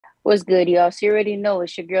What's good, y'all? So you already know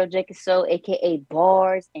it's your girl Jekasole, aka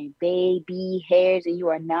Bars and Baby Hairs, and you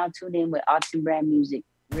are now tuned in with Austin Brand Music.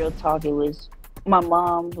 Real talk, it was my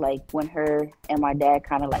mom, like when her and my dad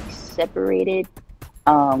kind of like separated.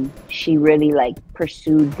 She really like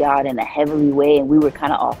pursued God in a heavily way, and we were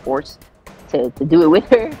kind of all forced to do it with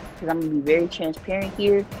her. Because I'm gonna be very transparent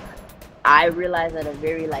here. I realized at a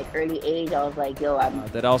very like early age, I was like, yo,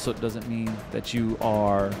 That also doesn't mean that you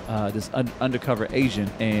are this undercover Asian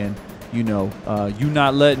and you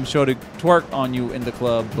not letting Shorty twerk on you in the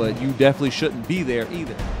club, but you definitely shouldn't be there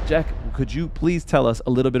either. Jack, could you please tell us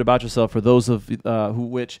a little bit about yourself for those of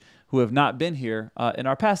who have not been here in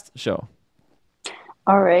our past show?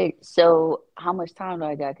 all right. So how much time do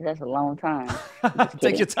I got? Because that's a long time. Just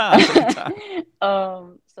Take your kidding. time. Take your time.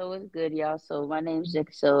 So it's good, y'all. So my name's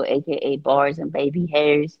Jekasole, aka Bars and Baby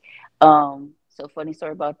Hairs. So funny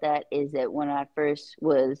story about that is that when I first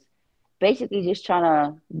was basically just trying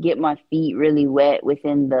to get my feet really wet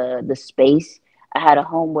within the space, I had a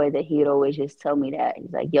homeboy that he'd always just tell me that.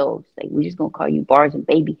 He's like, yo, it's like we just gonna call you Bars and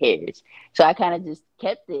Baby Hairs. So I kind of just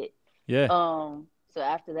kept it. Yeah. So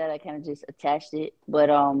after that, I kind of just attached it. But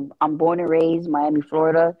I'm born and raised Miami,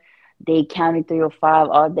 Florida. Dade County 305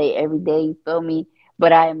 all day, every day. You feel me?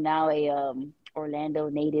 But I am now a Orlando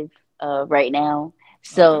native right now. Okay.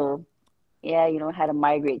 So yeah, had to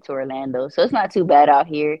migrate to Orlando. So it's not too bad out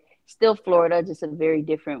here. Still Florida, just a very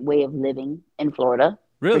different way of living in Florida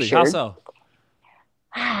for Really? How sure. so?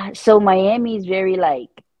 So Miami is very like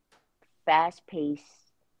fast paced.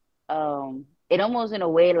 It almost in a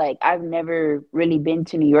way like I've never really been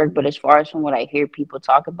to New York, but as far as from what I hear people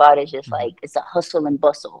talk about, it's just Mm-hmm. like it's a hustle and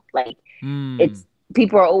bustle. Like Mm, it's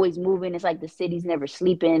people are always moving. It's like the city's never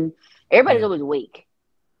sleeping. Everybody's yeah. always awake.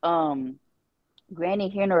 Um,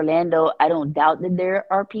 Granted, here in Orlando, I don't doubt that there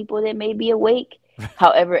are people that may be awake.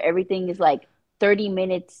 However, everything is like 30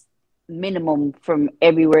 minutes minimum from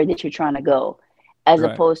everywhere that you're trying to go. As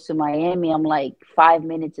Right. opposed to Miami, I'm like 5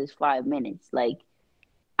 minutes is 5 minutes. Like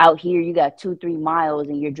out here you got 2 3 miles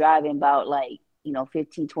and you're driving about like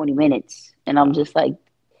 15 20 minutes, and I'm Wow. just like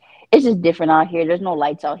it's just different out here. There's no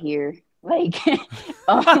lights out here, like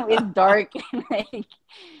it's dark. Like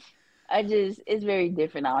it's very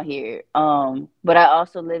different out here. But I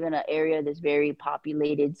also live in an area that's very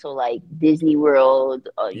populated, so like Disney World,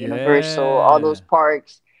 Universal, all those Yeah.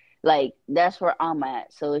 parks, like that's where I'm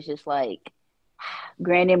at. So it's just like,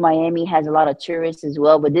 granted, Miami has a lot of tourists as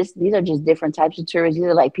well, but these are just different types of tourists. These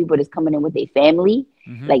are like people that's coming in with their family,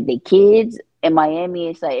 Mm-hmm. like their kids. In Miami,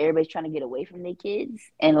 it's like everybody's trying to get away from their kids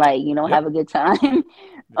and like Yep. have a good time.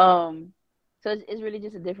 um, so it's really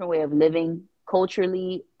just a different way of living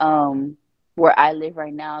culturally. Where I live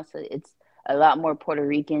right now, so it's a lot more Puerto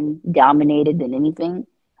Rican dominated than anything.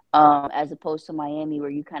 As opposed to Miami, where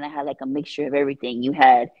you kind of had like a mixture of everything. You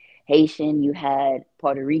had Haitian, you had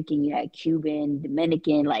Puerto Rican, you had Cuban,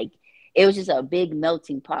 Dominican. Like it was just a big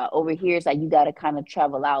melting pot. Over here, it's like you got to kind of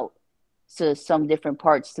travel out to some different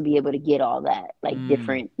parts to be able to get all that, like Mm,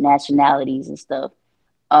 different nationalities and stuff.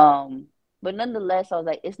 Um, but nonetheless, I was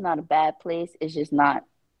like, it's not a bad place. It's just not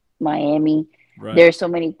Miami. right. There's so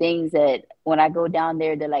many things that when I go down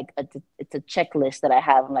there, they're like, it's a checklist that I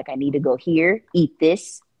have. I'm like, I need to go here, eat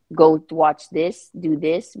this, go watch this, do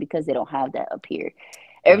this, because they don't have that up here.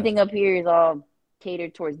 Everything Gotcha. up here is all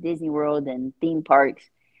catered towards Disney World and theme parks.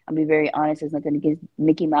 I'll be very honest, there's nothing against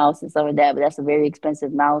Mickey Mouse and stuff like that, but that's a very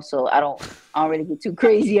expensive mouse, so I don't really get too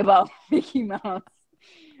crazy about Mickey Mouse.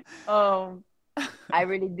 Um, I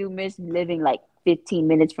really do miss living like 15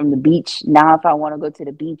 minutes from the beach. Now, if I want to go to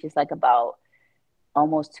the beach, it's like about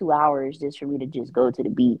almost 2 hours just for me to just go to the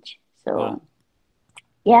beach. Wow. So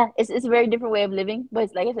yeah, it's a very different way of living, but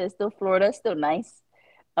it's, like I said, it's still Florida, still nice,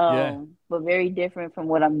 Yeah. but very different from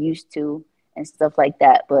what I'm used to and stuff like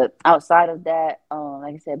that. But outside of that,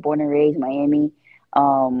 like I said, born and raised Miami.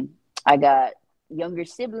 I got younger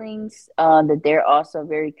siblings that they're also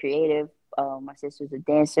very creative. My sister's a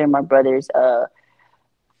dancer. My brother's a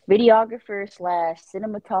videographer slash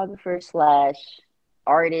cinematographer slash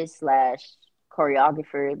artist slash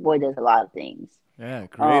choreographer. Boy does a lot of things. Yeah.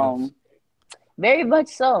 Creative. Um, Very much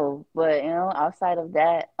so. But outside of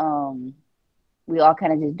that, we all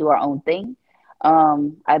kind of just do our own thing.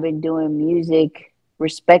 I've been doing music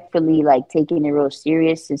respectfully, like taking it real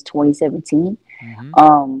serious since 2017.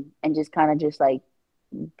 Mm-hmm. And just kind of just like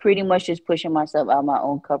pretty much just pushing myself out of my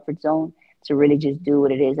own comfort zone to really just do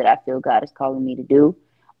what it is that I feel God is calling me to do.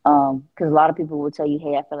 Because a lot of people will tell you,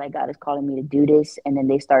 hey, I feel like God is calling me to do this. And then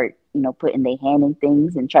they start, putting their hand in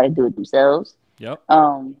things and try to do it themselves. Yep.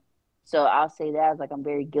 Um, so I'll say that like I'm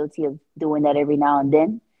very guilty of doing that every now and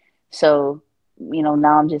then. So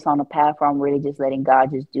now I'm just on a path where I'm really just letting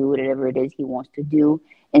God just do whatever it is he wants to do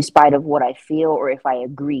in spite of what I feel or if I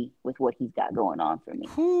agree with what he's got going on for me.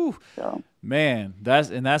 Whew. So, Man, that's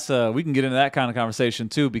we can get into that kind of conversation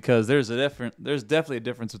too, because there's definitely a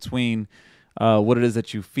difference between what it is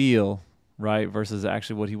that you feel, right, versus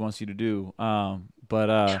actually what he wants you to do.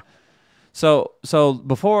 But so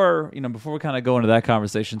before we kind of go into that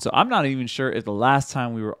conversation, so I'm not even sure if the last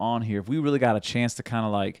time we were on here, if we really got a chance to kind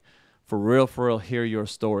of like for real hear your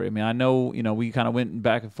story. I mean, I know, we kind of went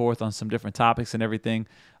back and forth on some different topics and everything.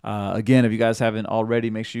 Again, if you guys haven't already,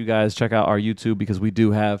 make sure you guys check out our YouTube, because we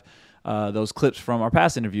do have those clips from our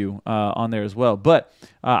past interview on there as well. But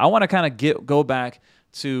I want to kind of go back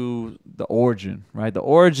to the origin, right? The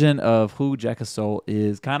origin of who Jekasole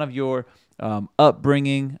is, kind of your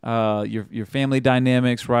upbringing, your family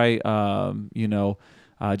dynamics, right?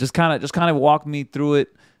 Just kind of walk me through it.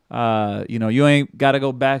 You ain't got to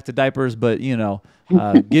go back to diapers, but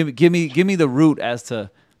give me the root as to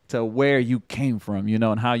where you came from,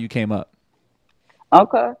 and how you came up.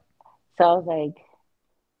 okay. So I was like,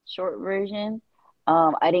 short version,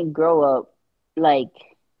 I didn't grow up like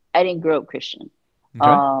I didn't grow up Christian. Okay.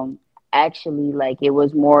 Um, Actually, like it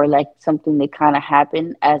was more like something that kind of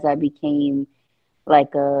happened as I became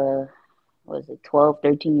like was it 12,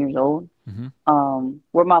 13 years old. Mm-hmm.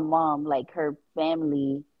 Where my mom, like her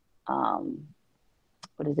family, um,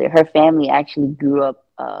 what is it? Her family actually grew up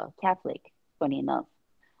Catholic, funny enough.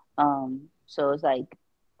 So it's like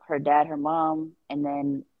her dad, her mom, and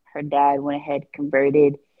then her dad went ahead,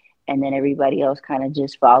 converted, and then everybody else kind of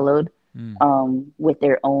just followed Mm. with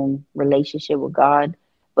their own relationship with God.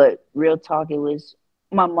 But real talk, it was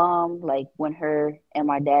my mom, like when her and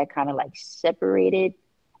my dad kind of like separated,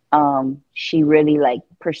 she really like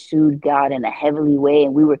pursued God in a heavily way,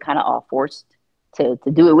 and we were kind of all forced to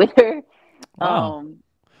do it with her. Wow.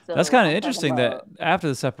 That's So kind of I'm talking interesting that about after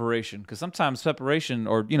the separation, because sometimes separation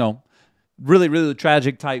or, really, really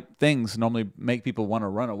tragic type things normally make people want to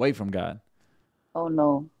run away from God. oh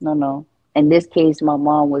no, no, no. In this case, my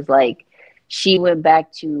mom was like, she went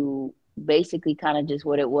back to basically kind of just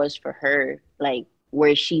what it was for her, like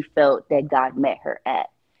where she felt that God met her at.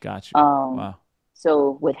 Got you. Um, Wow.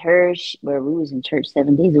 so with her, where we was in church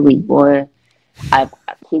 7 days a week, boy, I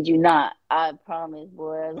kid you not, I promise,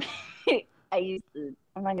 boy. I used to.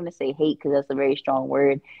 I'm not gonna say hate because that's a very strong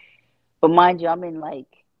word, but mind you, I'm in like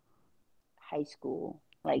high school,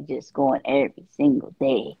 like just going every single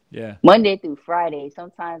day, Yeah. Monday through Friday.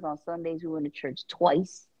 Sometimes on Sundays we went to church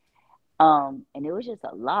twice. And it was just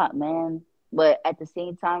a lot, man. But at the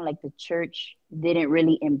same time, like the church didn't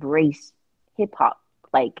really embrace hip hop.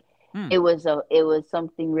 Like Hmm. it was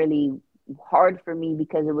something really hard for me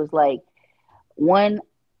because it was like one,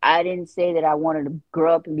 I didn't say that I wanted to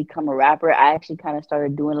grow up and become a rapper. I actually kind of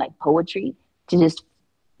started doing like poetry to just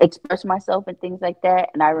express myself and things like that.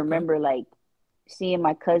 And I Okay. remember like seeing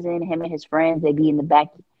my cousin, him and his friends, they'd be in the back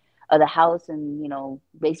of the house and,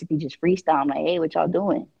 basically just freestyle. I'm like, hey, what y'all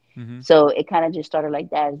doing? Mm-hmm. So it kind of just started like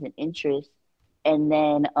that as an interest. And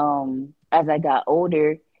then as I got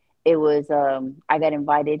older, it was I got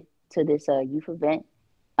invited to this youth event.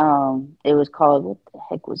 It was called, what the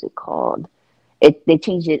heck was it called? They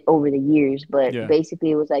changed it over the years, but Yeah.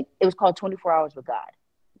 basically it was called 24 Hours with God.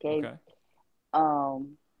 Okay. Okay.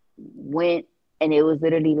 Went, and it was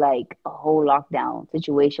literally like a whole lockdown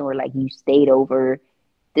situation where like you stayed over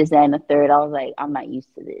this, that, and the third. I was like, I'm not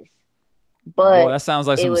used to this. Boy, But that sounds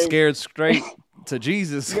like it some was, scared straight to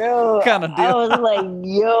Jesus bro, kind of I deal. was like,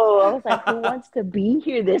 yo, I was like, who wants to be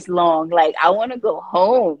here this long? Like, I want to go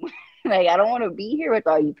home. Like, I don't want to be here with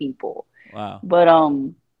all you people. Wow. But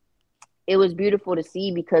it was beautiful to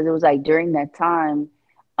see because it was like during that time,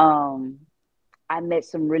 um, I met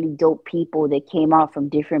some really dope people that came out from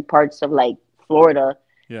different parts of like Florida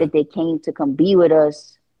Yeah. that they came to come be with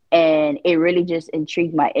us. And it really just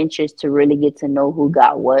intrigued my interest to really get to know who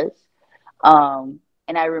God was. Um,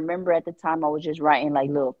 and I remember at the time I was just writing like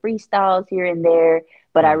little freestyles here and there,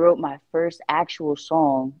 but I Yeah. wrote my first actual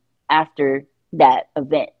song after that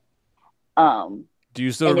event. Um, Do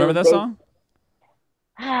you still and it remember was that song?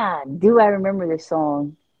 do I remember this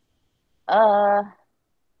song? Uh,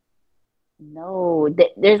 no,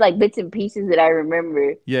 there's like bits and pieces that I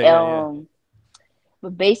remember. Yeah. Yeah. Yeah. Um,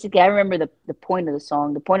 but basically, I remember the point of the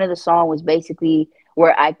song. The point of the song was basically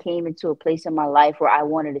where I came into a place in my life where I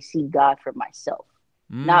wanted to see God for myself,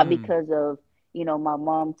 not Mm. because of my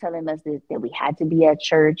mom telling us that we had to be at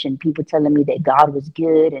church and people telling me that God was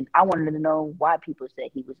good, and I wanted to know why people said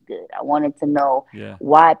He was good. I wanted to know Yeah.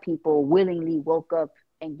 why people willingly woke up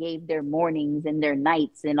and gave their mornings and their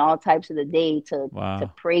nights and all types of the day to Wow.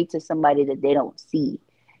 pray to somebody that they don't see.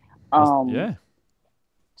 That's Um, yeah.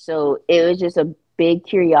 So it was just a big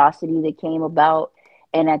curiosity that came about.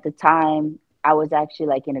 And at the time, I was actually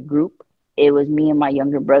like in a group. It was me and my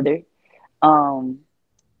younger brother. Um,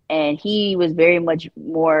 and he was very much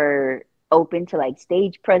more open to like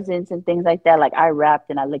stage presence and things like that. Like I rapped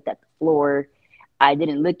and I looked at the floor. I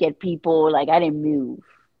didn't look at people. Like I didn't move.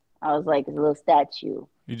 I was like a little statue.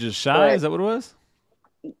 You just shy? Is But that what it was?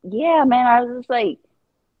 yeah, man, I was just like,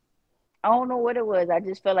 I don't know what it was. I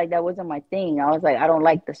just felt like that wasn't my thing. I was like, I don't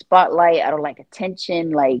like the spotlight. I don't like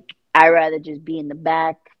attention. Like I rather just be in the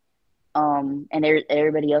back, and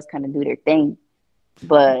everybody else kind of do their thing.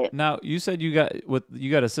 But Now you said you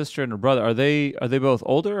got a sister and a brother. Are they both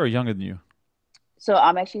older or younger than you? so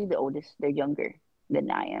I'm actually the oldest. They're younger than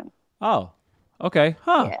I am. Oh, okay,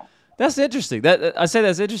 huh? Yeah. That's interesting. That I say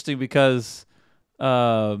that's interesting because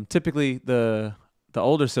typically the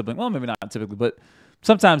older sibling, well, maybe not typically, but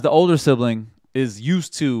sometimes the older sibling is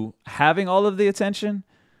used to having all of the attention,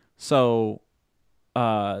 so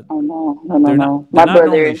uh, Oh no, no, no, they're not no. they're My not brother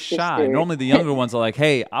normally and shy. sister. Normally, the younger ones are like,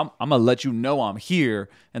 "Hey, I'm gonna let you know I'm here,"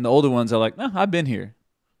 and the older ones are like, "No, I've been here."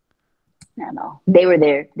 No, no. They were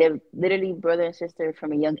there. They were literally brother and sister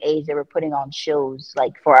from a young age. They were putting on shows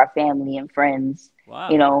like for our family and friends.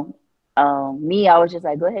 You Wow. know, me, I was just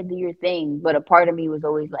like, go ahead, do your thing. But a part of me was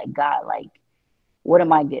always like, God, like, what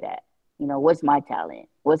am I good at? You know, what's my talent?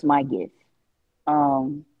 What's my gift?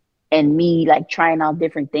 Um, and me like trying out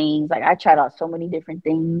different things. Like I tried out so many different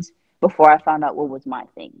things before I found out what was my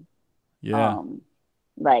thing. Yeah. Um,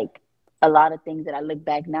 like a lot of things that I look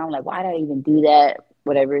back now, I'm like, why did I even do that?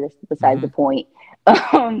 Whatever, that's besides the Mm-hmm. point.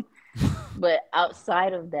 But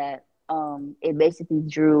outside of that, it basically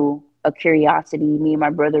drew a curiosity. Me and my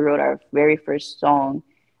brother wrote our very first song.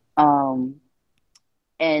 Um,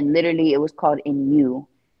 and literally it was called In You.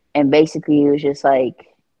 And basically it was just like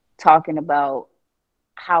talking about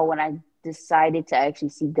how when I decided to actually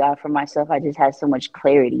see God for myself, I just had so much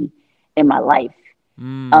clarity in my life.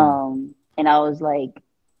 Mm. And I was like,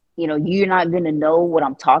 you know, you're not going to know what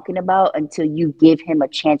I'm talking about until you give him a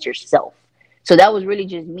chance yourself. So that was really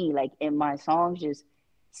just me, like in my songs, just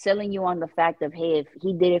selling you on the fact of, hey, if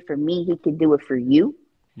he did it for me, he could do it for you.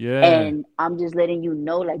 Yeah. And I'm just letting you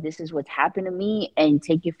know, like, this is what's happened to me and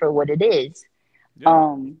take it for what it is. Yeah.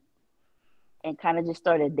 Um, and kind of just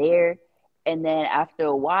started there. And then after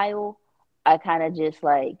a while, I kind of just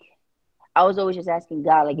like, I was always just asking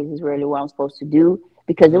God, like, is this really what I'm supposed to do?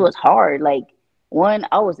 Because it Mm-hmm. was hard. Like, one,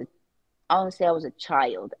 I want to say I was a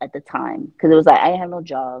child at the time because it was like I had no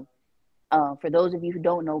job. For those of you who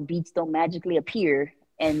don't know, beats don't magically appear,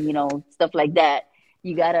 and you know stuff like that.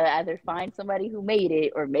 You gotta either find somebody who made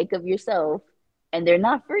it or make up yourself, and they're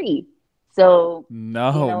not free. So,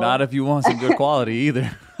 you No, not know, if you want some good quality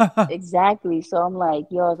either. exactly. So I'm like,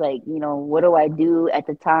 yo, I was like, you know, what do I do at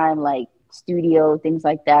the time? Like studio, things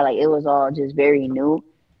like that. Like it was all just very new.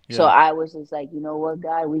 So Yeah. I was just like, you know what,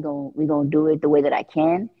 God, we gonna do it the way that I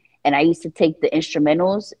can. And I used to take the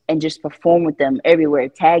instrumentals and just perform with them everywhere,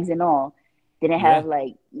 tags and all. Didn't Yeah. have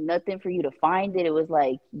like nothing for you to find it. It was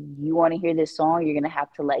like, you want to hear this song, you're gonna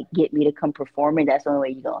have to like get me to come perform it. That's the only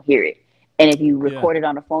way you're gonna hear it. And if you Yeah. record it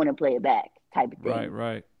on the phone and play it back, type of Right, thing.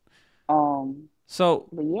 right. Um, So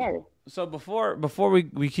but yeah, so before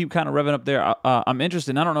we keep kind of revving up there, I'm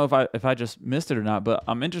interested. And I don't know if I just missed it or not, but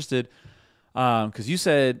I'm interested because you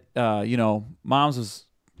said you know mom's was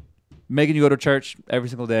making you go to church every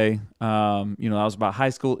single day. You know that was about high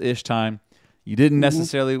school ish time. You didn't hmm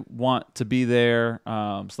necessarily want to be there,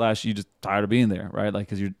 slash you just tired of being there, right? Like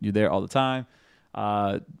because you're there all the time.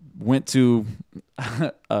 Uh, Went to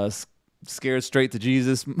a scared straight to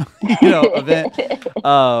Jesus, you know, event,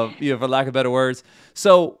 you know, for lack of better words.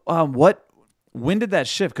 So, what, when did that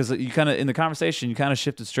shift? Because you kind of, in the conversation, you kind of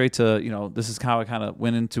shifted straight to, you know, this is how I kind of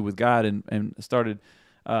went into with God and started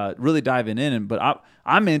really diving in. And, but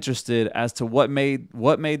I'm interested as to what made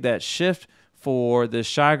that shift for this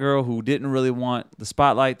shy girl who didn't really want the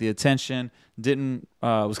spotlight, the attention, didn't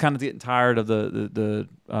was kind of getting tired of the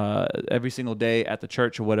every single day at the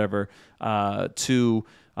church or whatever, to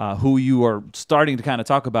who you are starting to kind of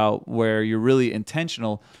talk about, where you're really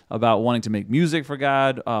intentional about wanting to make music for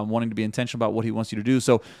God, wanting to be intentional about what He wants you to do.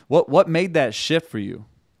 So, what made that shift for you?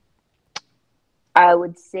 I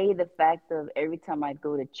would say the fact of every time I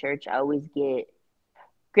go to church, I always get,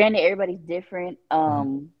 granted, everybody's different, Hmm.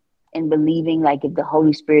 in believing like if the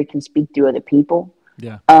Holy Spirit can speak through other people.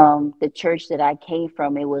 Yeah, The church that I came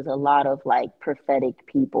from, it was a lot of like prophetic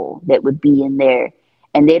people that would be in there,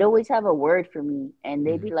 and they'd always have a word for me, and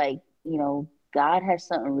they'd hmm, be like, you know, God has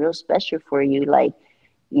something real special for you, like,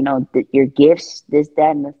 you know, your gifts, this,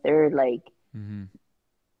 that, and the third, like, hmm.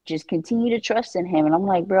 just continue to trust in Him. And I'm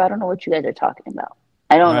like, bro, I don't know what you guys are talking about.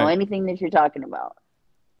 I don't know Right. anything that you're talking about.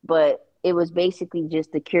 But it was basically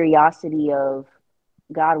just the curiosity of,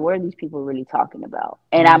 God, what are these people really talking about?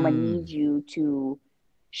 And I'm gonna Mm. need you to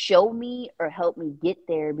show me or help me get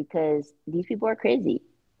there because these people are crazy.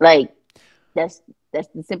 Like that's that's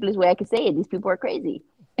the simplest way I could say it. These people are crazy.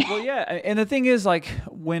 Well, yeah, and the thing is, like,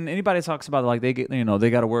 when anybody talks about like they get, they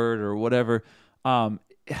got a word or whatever, um,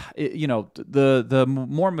 the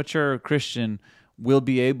more mature Christian will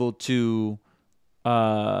be able to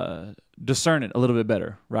discern it a little bit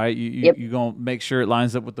better, right? Yep. You gonna make sure it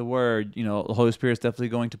lines up with the word. The Holy Spirit's definitely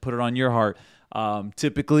going to put it on your heart.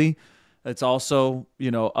 Typically, it's also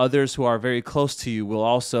others who are very close to you will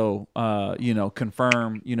also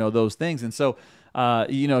confirm those things, and so.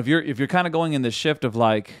 If you're kind of going in the shift of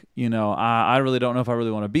like, I really don't know if I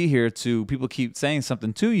really want to be here, to people keep saying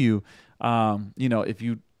something to you,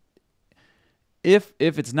 if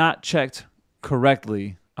it's not checked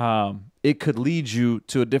correctly, it could lead you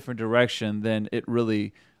to a different direction than it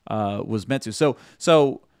really was meant to.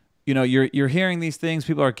 So you're hearing these things.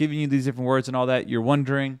 People are giving you these different words and all that. You're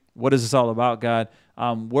wondering, what is this all about, God?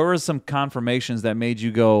 Where were some confirmations that made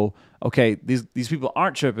you go, okay, these people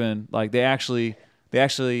aren't tripping. Like they actually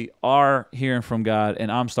are hearing from God,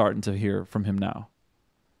 and I'm starting to hear from Him now.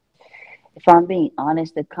 If I'm being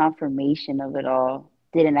honest, the confirmation of it all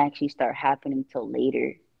didn't actually start happening till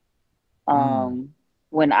later. Mm, Um,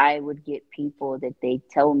 when I would get people that they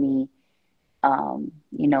tell me,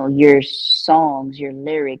 your songs, your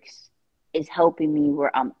lyrics is helping me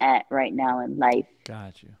where I'm at right now in life.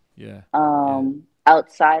 got you. Yeah. Yeah.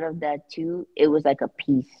 Outside of that too, it was like a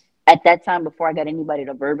piece. At that time, before I got anybody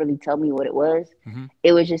to verbally tell me what Hmm.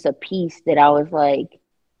 it was just a piece that I was like,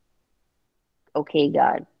 okay,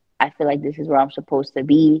 God, I feel like this is where I'm supposed to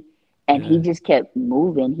be. And he Yeah. just kept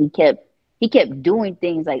moving. He kept doing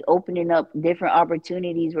things like opening up different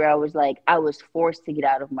opportunities where I was like, I was forced to get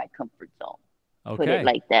out of my comfort zone. Put it Okay.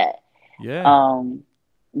 like that. Yeah. Um,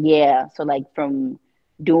 yeah. So like from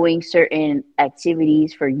doing certain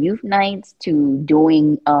activities for youth nights to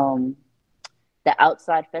doing the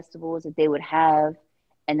outside festivals that they would have.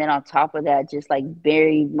 And then on top of that, just like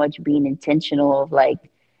very much being intentional of like,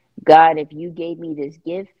 God, if you gave me this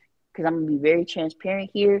gift, because I'm gonna be very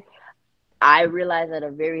transparent here. I realized at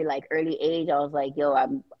a very like early age, I was like, yo,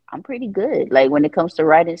 I'm pretty good. Like when it comes to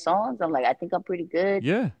writing songs, I'm like, I think I'm pretty good.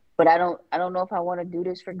 Yeah. But I don't know if I want to do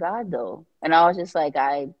this for God though. And I was just like,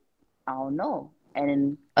 I don't know. And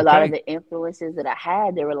then a lot of Okay. the influences that I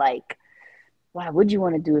had, they were like, why would you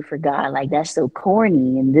want to do it for God? Like that's so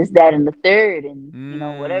corny and this, that, and the third, and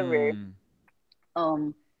whatever. Mm.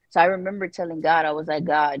 Um, so I remember telling God, I was like,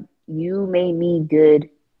 God, you made me good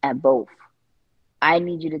at both. I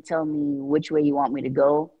need you to tell me which way you want me to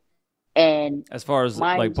go. And As far as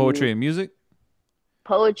like mind poetry you, and music.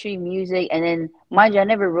 poetry, music, and then mind you, I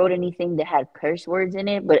never wrote anything that had curse words in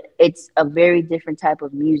it, but it's a very different type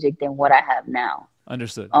of music than what I have now.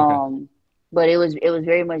 Understood. Okay. Um, but it was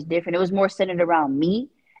very much different. It was more centered around me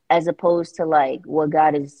as opposed to like what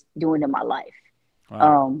God is doing in my life. Right.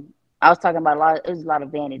 Um, I was talking about it was a lot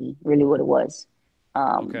of vanity, really what it was.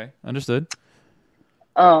 Um, Okay. Understood.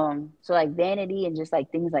 so like vanity and just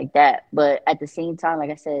like things like that. But at the same time, like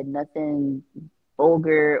I said, nothing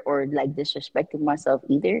vulgar or like disrespecting myself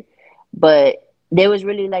either. But there was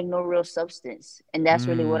really like no real substance. And that's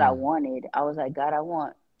really what I Mm. wanted. I was like, God, I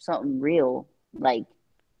want something real. Like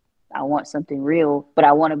I want something real, but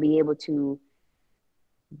I want to be able to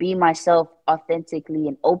be myself authentically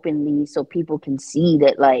and openly so people can see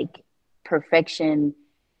that like perfection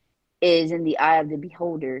is in the eye of the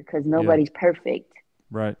beholder because Yeah. nobody's perfect.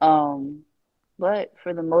 Right. Um, but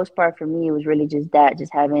for the most part, for me, it was really just that,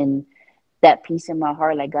 just having that peace in my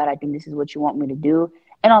heart. Like, God, I think this is what you want me to do.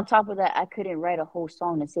 And on top of that, I couldn't write a whole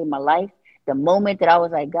song to save my life. The moment that I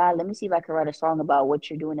was like, God, let me see if I can write a song about what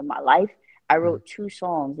you're doing in my life, I Mm. wrote two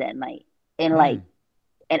songs that night in like Mm.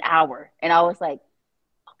 an hour. And I was like,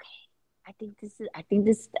 okay, I think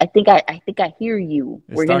I hear you.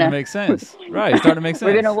 It's starting to make sense. Right. It's starting to make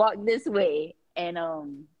We're gonna sense. walk this way. And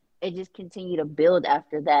it just continued to build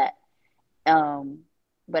after that. Um,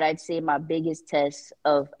 but I'd say my biggest test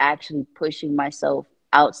of actually pushing myself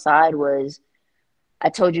outside was I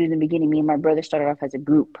told you in the beginning, me and my brother started off as a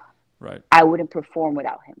group. Right. I wouldn't perform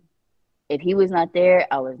without him. If he was not there,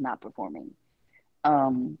 I was not performing.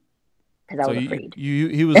 Um, because I So was you, afraid. you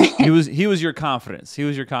he was your confidence. He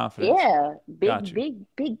was your confidence. Yeah, Got big, you. big,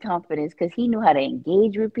 big confidence because he knew how to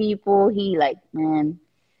engage with people. He like, man,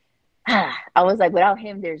 I was like, without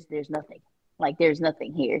him, there's nothing. Like, there's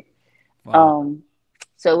nothing here. Wow. Um,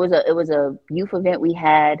 so it was a youth event we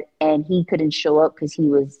had, and he couldn't show up because he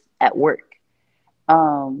was at work.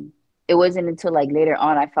 Um, it wasn't until like later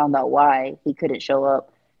on I found out why he couldn't show up,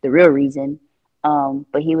 the real reason.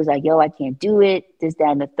 But he was like, yo, I can't do it, this, that,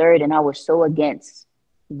 and the third. And I was so against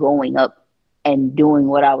going up and doing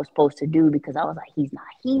what I was supposed to do because I was like, he's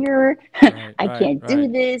not here. Right, I right, can't do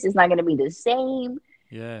right. this. It's not going to be the same.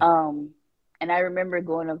 Yeah. Um, and I remember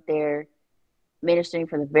going up there ministering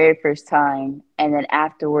for the very first time. And then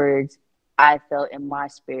afterwards, I felt in my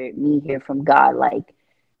spirit, me hear from God, like,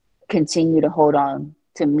 continue to hold on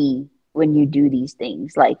to me when you do these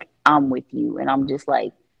things. Like, I'm with you. And I'm just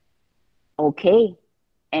like, okay.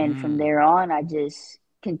 And from Mm. there on, I just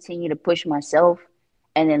continue to push myself.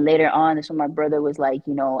 And then later on, that's when my brother was like,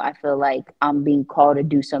 I feel like I'm being called to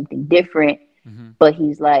do something different. Mm-hmm. But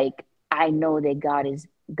he's like, I know that God has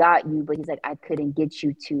got you, but he's like, I couldn't get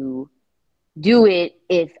you to do it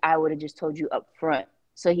if I would have just told you up front.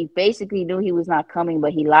 So he basically knew he was not coming,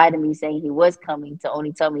 but he lied to me saying he was coming to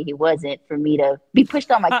only tell me he wasn't for me to be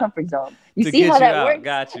pushed out my comfort zone. You To see get how you that out. works?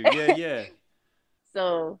 Got you. Yeah, yeah.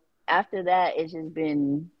 So after that, it's just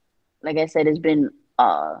been, like I said, it's been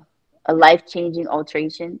a life changing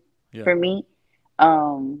alteration Yeah. for me.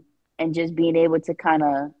 Um, and just being able to kind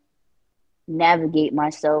of navigate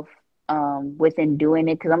myself within doing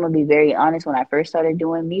it. Because I'm going to be very honest, when I first started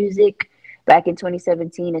doing music back in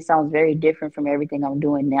 2017, it sounds very different from everything I'm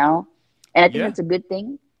doing now. And I think Yeah. that's a good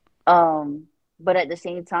thing. Um, but at the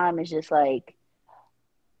same time, it's just like,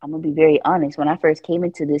 I'm going to be very honest. When I first came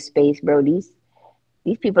into this space, bro, these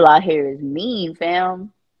people out here is mean,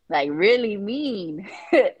 fam. Like really mean.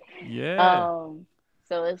 Yeah. um,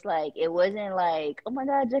 so it's like it wasn't like, oh my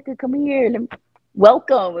God, Jekka, come here,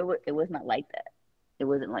 welcome. It was not like that. It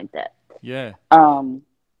wasn't like that. Yeah. Um,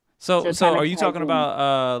 so So it so kind are of you ties talking in.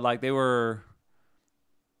 about like they were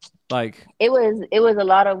like It was a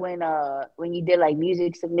lot of when you did like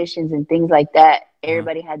music submissions and things like that. uh-huh.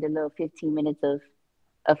 Everybody had their little 15 minutes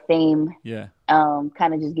of fame, Yeah.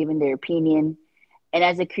 kind of just giving their opinion. And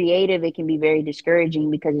as a creative, it can be very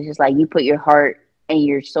discouraging because it's just like you put your heart and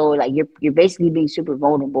your soul, like you're basically being super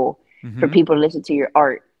vulnerable for Mm-hmm. people to listen to your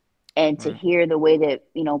art and to Right. hear the way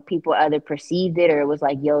that people either perceived it or it was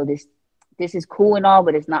like, yo, this is cool and all,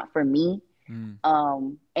 but it's not for me.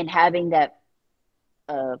 Mm. And having that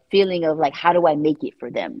feeling of like, how do I make it for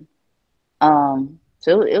them?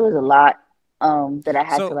 So it was a lot that I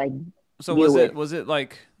had to So like so deal was with. it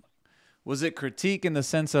like was it critique in the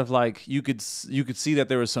sense of like you could see that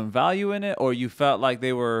there was some value in it, or you felt like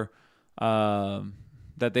they were um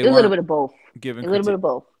that they It was a little weren't bit of both. giving A little bit critique? of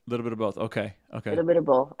both. A little bit of both. Okay. A Okay. little bit of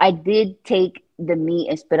both. I did take the meat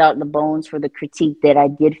and spit out the bones for the critique that I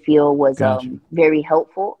did feel was Got you. very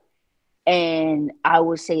helpful. And I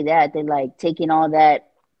would say that like taking all that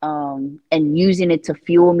and using it to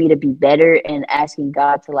fuel me to be better and asking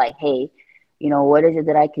God to like, hey, what is it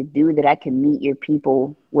that I could do that I can meet your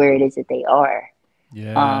people where it is that they are?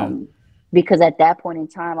 Yeah. Um, because at that point in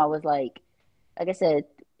time, I was like I said,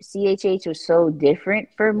 CHH was so different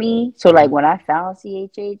for me. So Mm-hmm. like when I found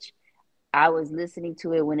CHH, I was listening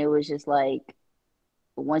to it when it was just like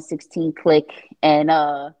 116 click and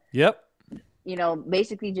Yep.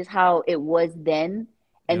 basically just how it was then.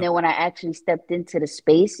 And Yep. then when I actually stepped into the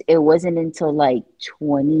space, it wasn't until like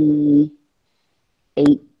 28,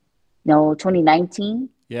 no, 2019,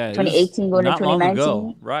 Yeah, it was 2018 going to not long ago.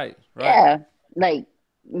 2019. Right. Right. Yeah, like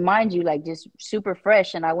mind you, like just super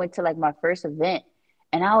fresh. And I went to like my first event,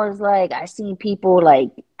 and I was like, I seen people like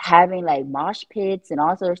having like mosh pits and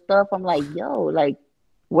all sort of stuff. I'm like, yo, like,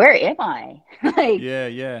 where am I? like, Yeah,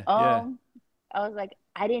 yeah, yeah. um, I was like,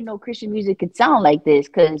 I didn't know Christian music could sound like this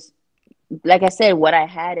because, like I said, what I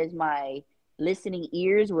had as my listening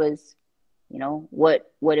ears was,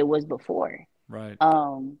 what it was before. Right.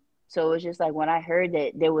 Um, so it was just like when I heard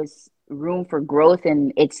that there was room for growth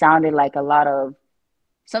and it sounded like a lot of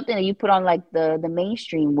something that you put on like the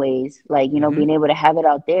mainstream ways, like, Mm-hmm. being able to have it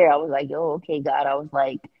out there. I was like, yo, okay, God. I was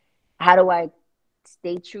like, how do I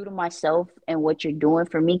stay true to myself and what you're doing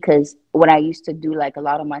for me? Because when I used to do like a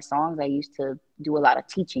lot of my songs, I used to do a lot of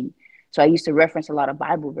teaching. So I used to reference a lot of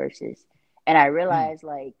Bible verses. And I Mm. realized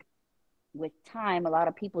like with time, a lot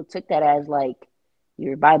of people took that as like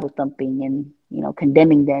you're Bible thumping and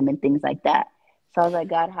condemning them and things like that. So I was like,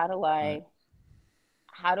 God, Right.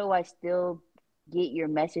 how do I still get your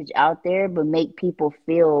message out there, but make people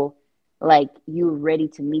feel like you're ready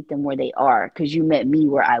to meet them where they are because you met me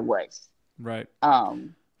where I was. Right.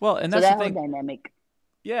 Um, Well, and so that's the that whole thing. dynamic.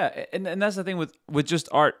 Yeah, and that's the thing with just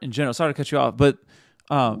art in general. Sorry to cut you off, but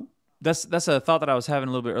um, Mhm. that's a thought that I was having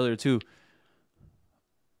a little bit earlier too.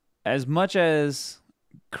 As much as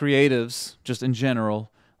creatives, just in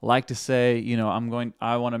general, like to say,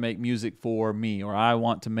 I want to make music for me, or I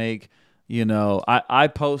want to make, I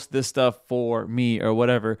post this stuff for me or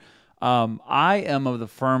whatever. I am of the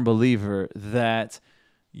firm believer that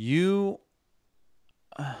you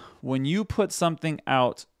when you put something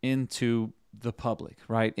out into the public,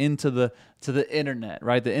 right, into the to the internet,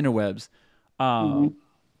 right, the interwebs, Hmm.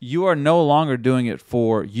 you are no longer doing it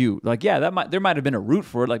for you. Like, yeah, that might there might have been a root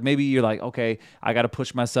for it. Like maybe you're like, okay, I got to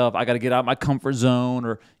push myself, I got to get out of my comfort zone,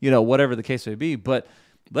 or whatever the case may be. But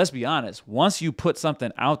let's be honest, once you put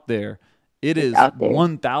something out there, it It's is out there.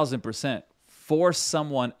 1,000% for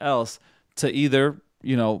someone else to either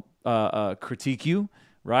critique you,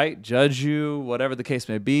 right, judge you, whatever the case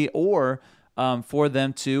may be, or for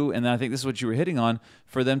them to, and I think this is what you were hitting on,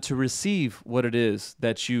 for them to receive what it is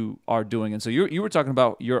that you are doing. And so you were talking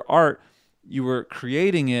about your art. You were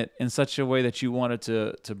creating it in such a way that you wanted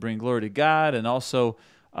to bring glory to God and also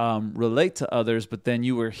relate to others. But then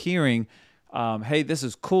you were hearing, hey, this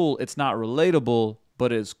is cool. It's not relatable,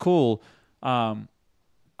 but it's cool. Um,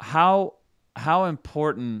 how how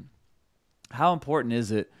important how important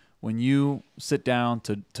is it when you sit down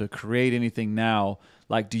to create anything now?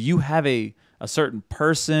 Like, do you have a certain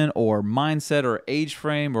person or mindset or age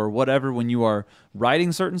frame or whatever when you are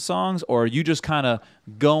writing certain songs, or are you just kind of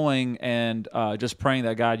going and just praying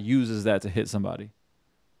that God uses that to hit somebody?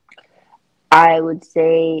 I would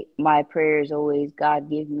say my prayer is always, God,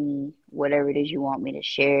 give me whatever it is you want me to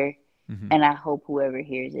share. Hmm. And I hope whoever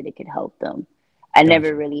hears it, it could help them. I never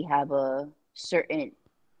Gotcha. really have a certain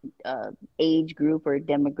age group or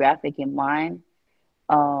demographic in mind.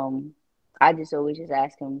 Um, I just always just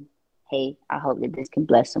ask them, hey, I hope that this can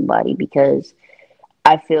bless somebody, because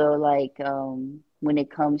I feel like when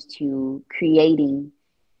it comes to creating,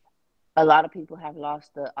 a lot of people have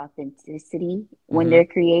lost the authenticity when Hmm. they're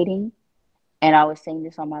creating. And I was saying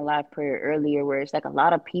this on my live prayer earlier, where it's like a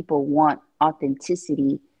lot of people want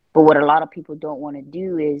authenticity, but what a lot of people don't want to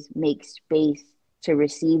do is make space to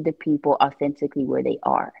receive the people authentically where they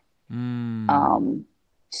are. Mm. Um,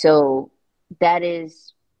 so that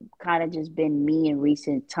is kind of just been me in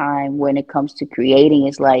recent time when it comes to creating.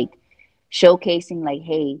 Is like showcasing, like,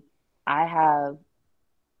 hey, I have,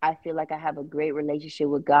 I feel like I have a great relationship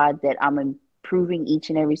with God that I'm improving each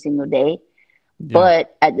and every single day. Yeah.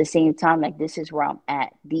 But at the same time, like, this is where I'm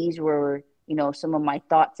at. These were, some of my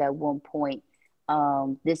thoughts at one point.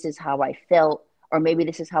 This is how I felt, or maybe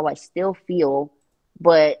this is how I still feel,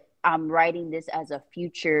 but I'm writing this as a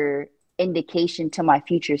future indication to my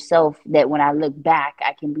future self, that when I look back,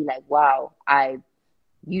 I can be like, wow, I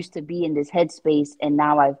used to be in this headspace and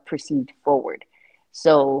now I've proceeded forward.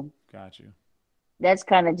 So Got you. that's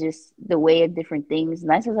kind of just the way of different things.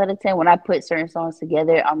 9 times out of 10, when I put certain songs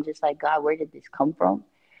together, I'm just like, God, where did this come from?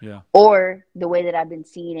 Yeah. Or the way that I've been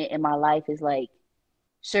seeing it in my life is like,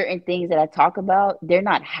 certain things that I talk about, they're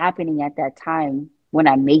not happening at that time when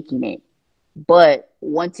I'm making it. But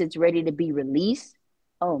once it's ready to be released,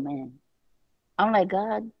 oh man, I'm like,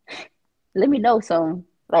 God, let me know some.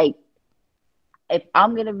 Like, if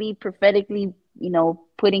I'm gonna be prophetically,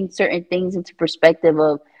 putting certain things into perspective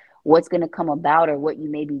of what's gonna come about or what you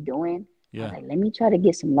may be doing, I was Yeah. like, let me try to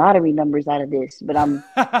get some lottery numbers out of this. But I'm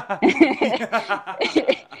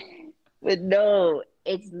but no,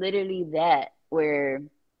 it's literally that, where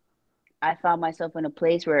I found myself in a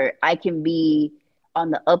place where I can be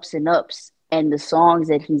on the ups and ups, and the songs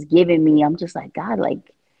that he's given me, I'm just like, God,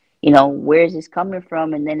 like, where is this coming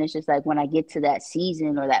from? And then it's just like when I get to that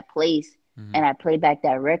season or that place Hmm. and I play back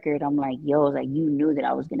that record, I'm like, yo, it's like, you knew that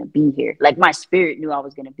I was gonna be here. Like, my spirit knew I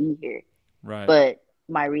was gonna be here, Right. but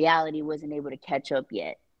my reality wasn't able to catch up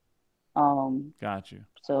yet. Um, Got you.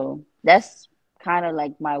 so that's kind of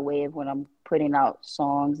like my way of when I'm putting out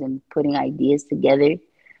songs and putting ideas together.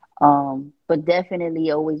 But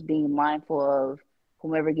definitely always being mindful of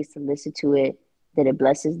whomever gets to listen to it, that it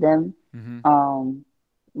blesses them. Hmm. Um,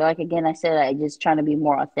 but like again, I said, I just trying to be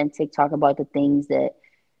more authentic, talk about the things that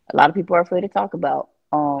a lot of people are afraid to talk about,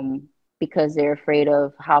 because they're afraid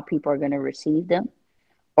of how people are going to receive them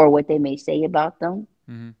or what they may say about them.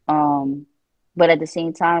 Hmm. Um, but at the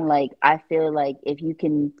same time, like, I feel like if you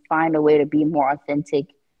can find a way to be more authentic,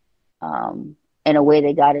 um, in a way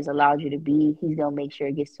that God has allowed you to be, He's gonna make sure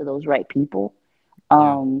it gets to those right people.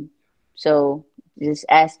 Yeah. Um, so just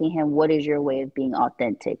asking Him, what is your way of being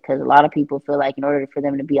authentic? Because a lot of people feel like in order for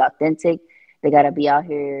them to be authentic, they gotta be out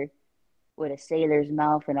here with a sailor's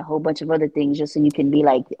mouth and a whole bunch of other things just so you can be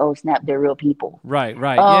like, oh snap, they're real people. Right.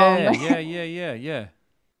 Right. Um, Yeah. Yeah. Yeah. Yeah. Yeah.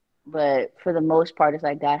 but for the most part, it's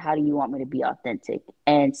like, God, how do you want me to be authentic?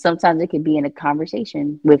 And sometimes it could be in a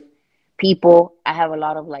conversation with people. I have a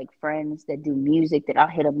lot of like friends that do music that I'll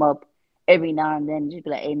hit them up every now and then, just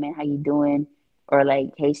be like, hey man, how you doing? Or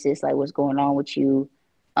like, hey sis, like, what's going on with you?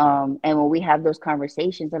 Yeah. And when we have those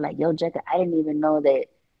conversations, they're like, "Yo, Jekka, I didn't even know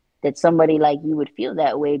that somebody like you would feel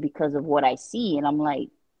that way because of what I see." And I'm like,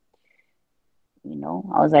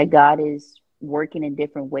 I was like, God is working in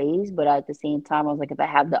different ways, but at the same time, I was like, if I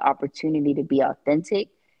have the opportunity to be authentic,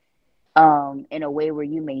 in a way where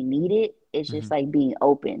you may need it, it's Hmm. just like being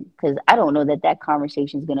open, because I don't know that that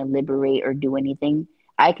conversation is going to liberate or do anything.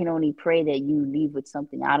 I can only pray that you leave with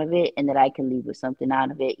something out of it, and that I can leave with something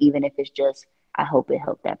out of it, even if it's just, I hope it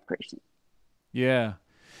helped that person. Yeah.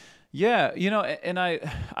 Yeah. And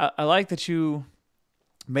I like that you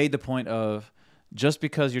made the point of just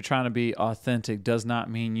because you're trying to be authentic does not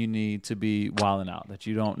mean you need to be wilding out. That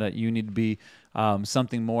you need to be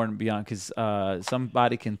something more and beyond. Because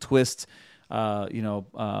somebody can twist,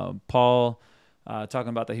 Paul talking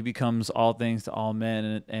about that he becomes all things to all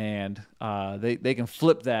men, and they can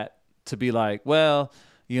flip that to be like, well,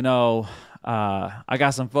 I got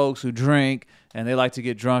some folks who drink and they like to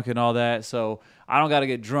get drunk and all that, so I don't got to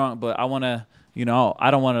get drunk, but I want to,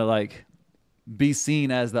 I don't want to like be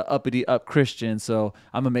seen as the uppity up Christian, so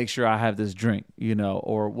I'm gonna make sure I have this drink,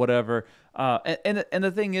 or whatever. And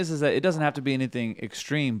the thing is that it doesn't have to be anything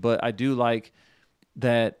extreme, but I do like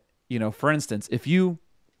that, for instance, if you,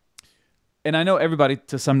 and I know everybody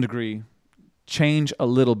to some degree change a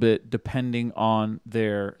little bit depending on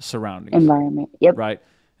their surroundings, Environment. Yep. right?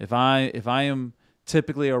 If I am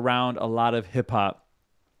typically around a lot of hip hop,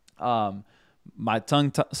 um, my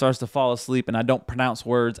tongue starts to fall asleep and I don't pronounce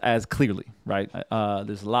words as clearly, right?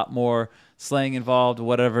 There's a lot more slang involved,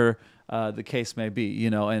 whatever the case may be,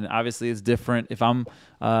 and obviously it's different if I'm,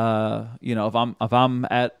 if I'm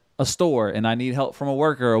at a store and I need help from a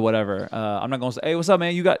worker or whatever. I'm not going to say, "Hey, what's up,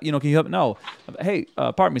 man? You got, can you help?" No. "Hey,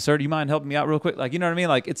 pardon me, sir. Do you mind helping me out real quick?" Like, you know what I mean?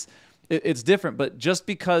 Like it's different, but just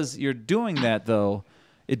because you're doing that though,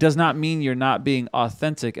 it does not mean you're not being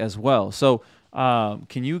authentic as well. So,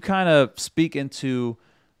 can you kind of speak into,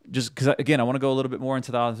 just because again, I want to go a little bit more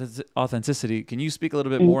into the authenticity. Can you speak a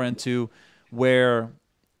little bit more Mm. into where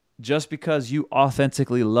just because you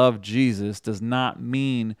authentically love Jesus does not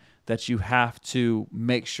mean that you have to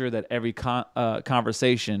make sure that every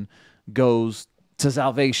conversation goes to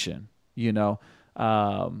salvation,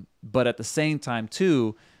 but at the same time,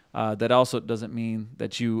 too, that also doesn't mean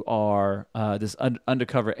that you are this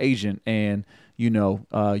undercover agent and you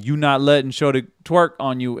not letting Shorty twerk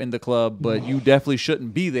on you in the club, but you definitely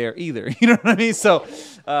shouldn't be there either. You know what I mean? So,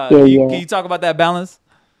 Yeah, can yeah. you talk about that balance?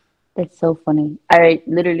 That's so funny. I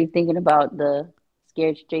literally thinking about the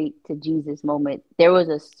scared straight to Jesus moment. There was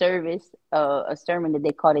a service, a sermon that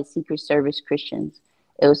they called it Secret Service Christians.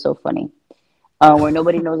 It was so funny. Where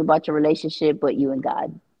nobody knows about your relationship but you and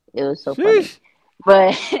God. It was so funny. Sheesh.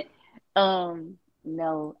 But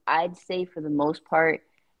no, I'd say for the most part,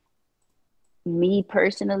 me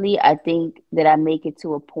personally, I think that I make it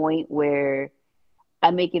to a point where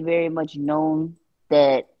I make it very much known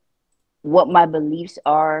that what my beliefs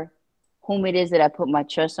are, whom it is that I put my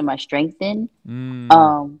trust and my strength in,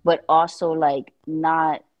 Mm, but also like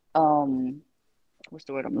not what's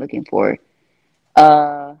the word I'm looking for?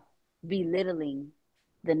 Uh Belittling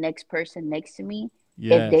the next person next to me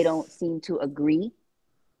if they don't yes. seem to agree.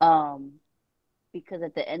 Um because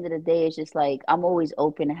at the end of the day, it's just like I'm always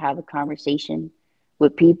open to have a conversation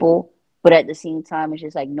with people, but at the same time, it's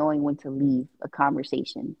just like knowing when to leave a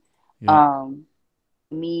conversation. Yep. Um,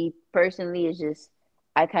 Me personally is just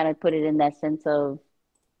I kind of put it in that sense of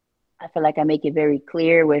I feel like I make it very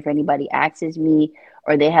clear where if anybody asks me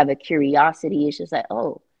or they have a curiosity, it's just like,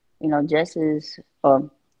 oh, Jess is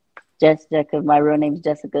Jessica, because my real name is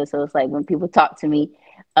Jessica. So it's like when people talk to me,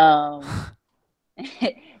 um,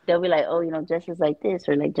 they'll be like, oh, Jess is like this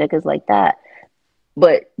or like Jessica's like that.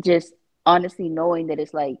 But just honestly knowing that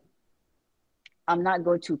it's like I'm not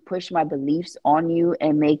going to push my beliefs on you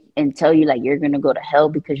and make and tell you like you're going to go to hell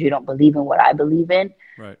because you don't believe in what I believe in,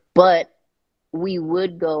 Right. but we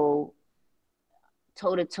would go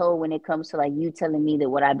toe to toe when it comes to like you telling me that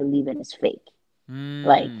what I believe in is fake.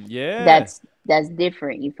 Like Yeah. that's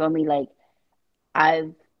different. You feel me? Like I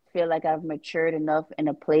feel like I've matured enough in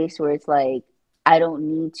a place where it's like I don't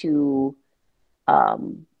need to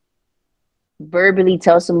um verbally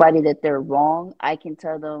tell somebody that they're wrong. I can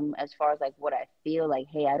tell them as far as like what I feel, like,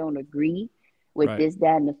 hey, I don't agree with Right. this,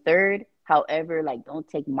 that, and the third. However, like, don't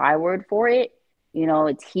take my word for it.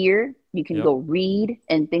 It's here. You can Yep. go read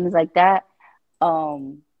and things like that.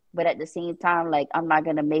 Um, but at the same time, like, I'm not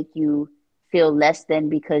gonna make you feel less than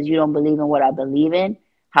because you don't believe in what I believe in.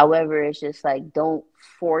 However, it's just like don't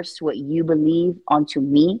force what you believe onto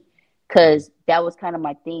me, Mhm. because that was kind of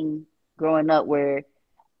my thing growing up where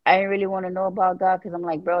I didn't really want to know about God because I'm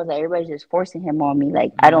like, bro, it's like everybody's just forcing him on me.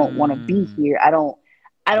 Like, I don't want to be Mm, here.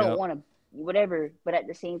 I don't Yep. want to whatever, but at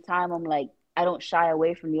the same time, I'm like, I don't shy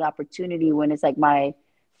away from the opportunity when it's like my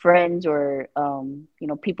friends or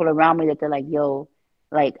people around me that they're like, yo,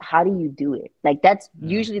 like how do you do it? Like that's Yeah.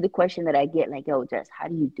 usually the question that I get, like, yo, Jess, how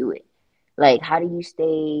do you do it? Like how do you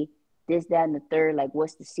stay this, that, and the third? Like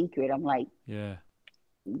what's the secret? I'm like, Yeah.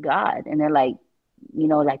 God. And they're like,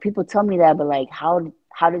 like people tell me that, but like how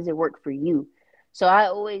does it work for you? So I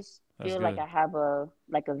always That's feel like good. I have a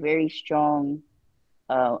very strong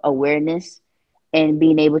awareness and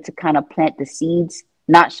being able to kind of plant the seeds,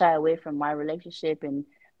 not shy away from my relationship and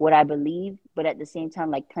what I believe, but at the same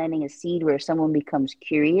time, like planting a seed where someone becomes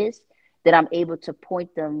curious, that I'm able to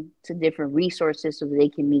point them to different resources so that they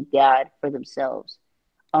can meet God for themselves.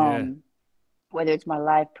 Yeah. Um, whether it's my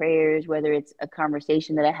live prayers, whether it's a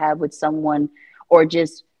conversation that I have with someone, or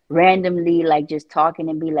just randomly like just talking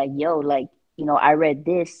and be like, yo, like, I read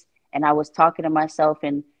this and I was talking to myself,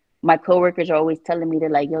 and my coworkers are always telling me, they're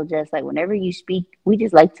like, yo, just like whenever you speak, we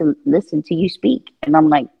just like to listen to you speak. And I'm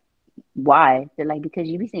like, why? They're like, because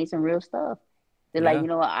you be saying some real stuff. They're like,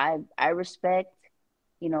 Yeah. I respect,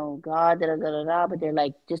 God, da da da da da, but they're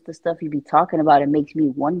like, just the stuff you be talking about, it makes me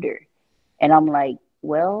wonder. And I'm like,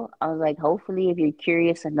 well, I was like, hopefully, if you're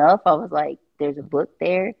curious enough, I was like, there's a book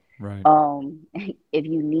there. Right. If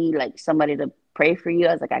you need like somebody to pray for you,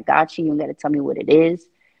 I was like, I got you. You got to tell me what it is.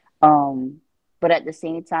 Um, but at the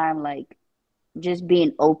same time, like just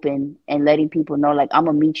being open and letting people know, like, I'm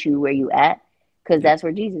gonna meet you where you at, because Yep. that's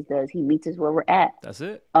where Jesus does. He meets us where we're at. That's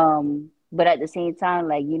it. But at the same time,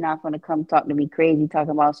 like, you're not gonna come talk to me crazy,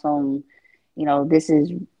 talking about some, this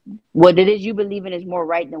is what it is you believe in is more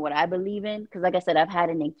right than what I believe in. Because, like I said, I've had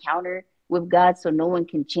an encounter with God, so no one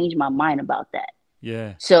can change my mind about that.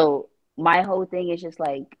 Yeah. So my whole thing is just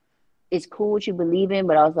like, it's cool what you believe in,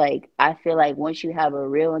 but I was like, I feel like once you have a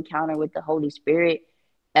real encounter with the Holy Spirit,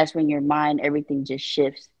 that's when your mind, everything just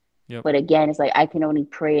shifts. Yep. But again, it's like I can only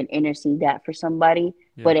pray and intercede that for somebody,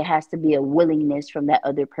 Yeah. but it has to be a willingness from that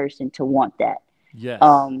other person to want that. Yes.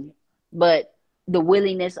 Um, but the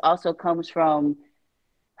willingness also comes from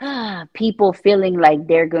people feeling like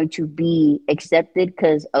they're going to be accepted,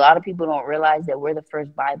 because a lot of people don't realize that we're the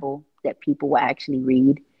first Bible that people will actually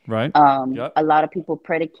read. Right. Yep. A lot of people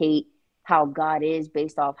predicate how God is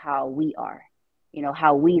based off how we are,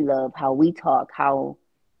 how we love, how we talk, how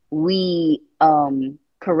we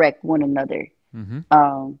correct one another.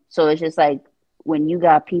 Mm-hmm. So it's just like when you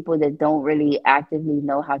got people that don't really actively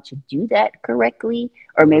know how to do that correctly,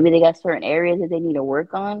 or Mm-hmm. maybe they got certain areas that they need to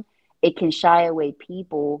work on, it can shy away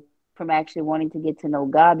people from actually wanting to get to know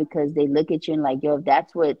God, because they look at you and like, yo, if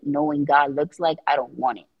that's what knowing God looks like, I don't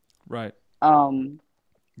want it. Right. Um,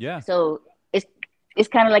 Yeah. so it's it's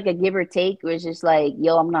kind of like a give or take, where it's just like,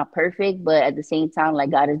 yo, I'm not perfect, but at the same time, like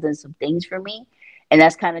God has done some things for me. And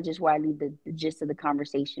that's kind of just where I leave the gist of the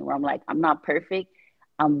conversation, where I'm like, I'm not perfect.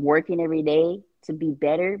 I'm working every day to be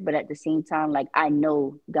better, but at the same time, like I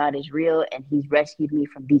know God is real and He's rescued me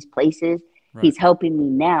from these places. Right. He's helping me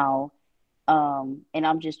now. And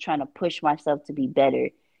I'm just trying to push myself to be better.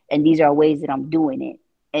 And these are ways that I'm doing it.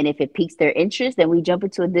 And if it piques their interest, then we jump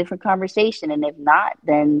into a different conversation. And if not,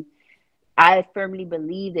 then I firmly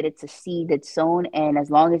believe that it's a seed that's sown, and as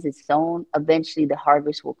long as it's sown, eventually the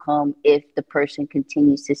harvest will come if the person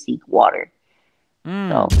continues to seek water. Mm.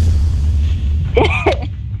 So,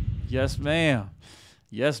 Yes, ma'am.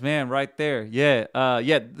 Yes, ma'am. Right there. Yeah.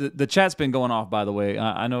 Yeah. The chat's been going off, by the way.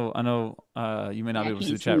 I know. I know. You may not yeah, be I able to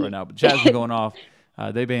see can't the chat right see now, but the chat's been it. going off.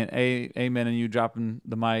 They've been amen, and you dropping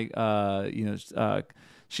the mic.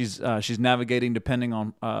 She's navigating depending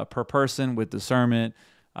on per person with discernment.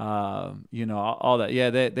 All that. Yeah,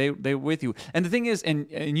 they with you. And the thing is, and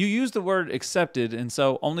you use the word accepted, and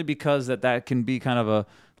so only because that can be kind of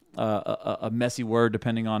a messy word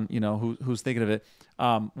depending on who's thinking of it.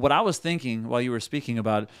 What I was thinking while you were speaking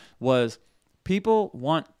about it was people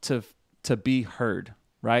want to be heard,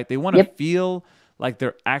 right? They want to Yep. feel like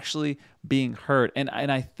they're actually being heard, and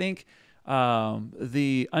I think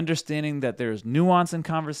the understanding that there's nuance in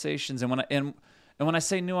conversations, and when I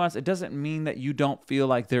say nuance, it doesn't mean that you don't feel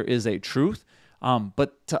like there is a truth,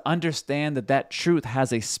 but to understand that truth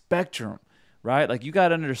has a spectrum, right? Like you got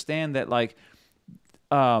to understand that, like,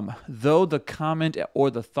 though the comment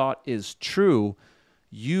or the thought is true,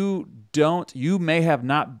 you may have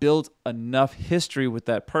not built enough history with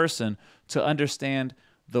that person to understand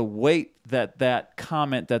the weight that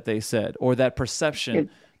comment that they said or that perception Yep.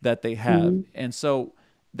 that they have. Mm-hmm. And so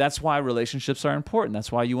that's why relationships are important.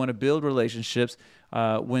 That's why you want to build relationships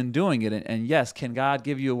when doing it. And yes, can God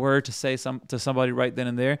give you a word to say to somebody right then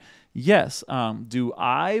and there? Yes. Do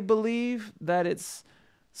I believe that it's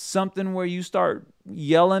something where you start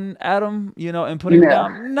yelling at him, and putting him No.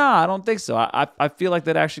 down? Nah, I don't think so. I feel like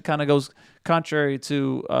that actually kind of goes contrary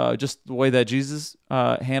to just the way that Jesus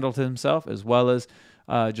handled himself, as well as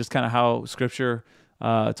just kind of how Scripture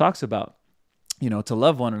talks about, to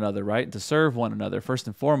love one another, right, and to serve one another first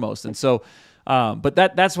and foremost. And so, but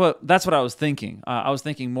that's what I was thinking. I was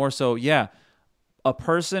thinking more so, yeah, a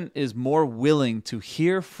person is more willing to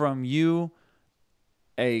hear from you,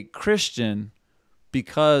 a Christian,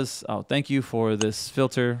 because thank you for this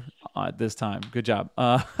filter at this time. Good job.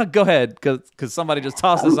 Go ahead, because somebody just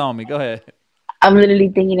tossed this I'm, on me. Go ahead. I'm literally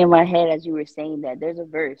thinking in my head as you were saying that there's a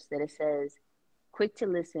verse that it says, quick to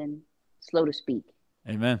listen, slow to speak.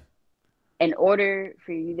 Amen. In order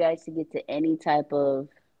for you guys to get to any type of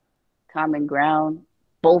common ground,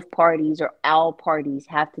 both parties or all parties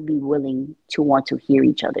have to be willing to want to hear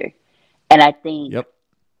each other. And I think Yep.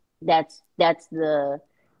 that's the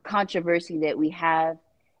controversy that we have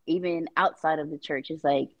even outside of the church. It's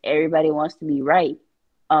like everybody wants to be right.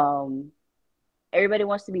 Um, everybody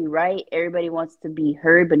wants to be right. Everybody wants to be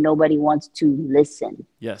heard, but nobody wants to listen.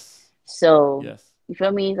 Yes. So Yes. you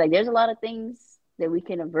feel me? It's like there's a lot of things that we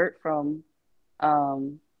can avert from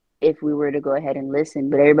um, if we were to go ahead and listen,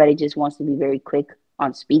 but everybody just wants to be very quick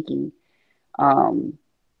on speaking. Um,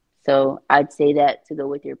 so I'd say that to go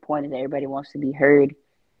with your point is that everybody wants to be heard,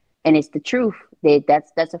 and it's the truth.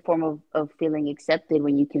 That's a form of feeling accepted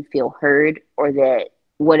when you can feel heard, or that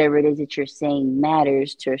whatever it is that you're saying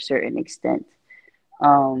matters to a certain extent.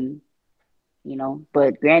 Um,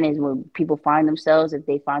 but granted, when people find themselves, if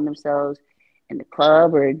they find themselves in the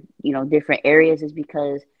club or different areas, is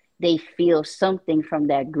because they feel something from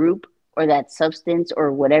that group or that substance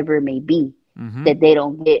or whatever it may be Mm-hmm. that they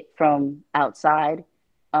don't get from outside.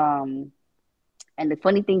 um and the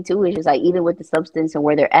funny thing too is just like even with the substance and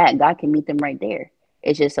where they're at, God can meet them right there.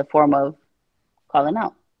 It's just a form of calling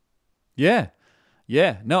out. Yeah.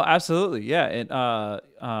 Yeah. No, absolutely. Yeah. And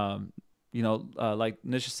like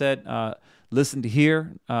Nisha said, listen to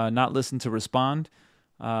hear, not listen to respond.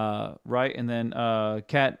 Right. And then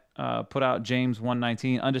Kat put out James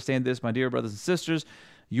 1:19. Understand this, my dear brothers and sisters.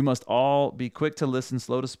 You must all be quick to listen,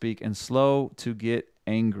 slow to speak, and slow to get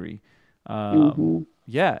angry. Mm-hmm.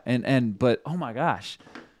 Yeah. But oh my gosh,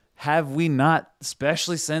 have we not,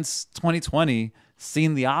 especially since 2020,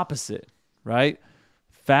 seen the opposite, right?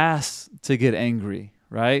 Fast to get angry,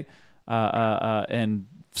 right? And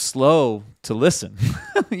slow to listen,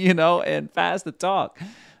 and fast to talk.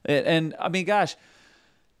 And I mean, gosh,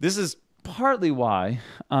 this is partly why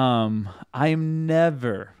I am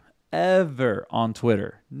never, ever on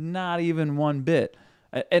Twitter, not even one bit.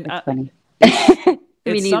 And That's funny. it's Me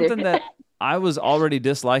it's neither. something that I was already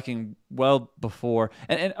disliking well before.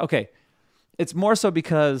 And okay, it's more so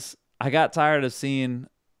because I got tired of seeing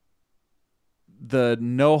the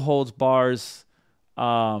no holds bars,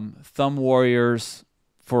 thumb warriors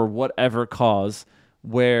for whatever cause,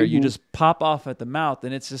 where you Mm-hmm. just pop off at the mouth,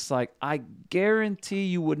 and it's just like, I guarantee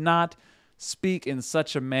you would not speak in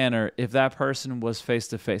such a manner if that person was face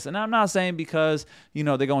to face. And I'm not saying because they're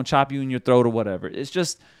gonna chop you in your throat or whatever. It's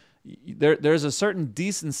just there's a certain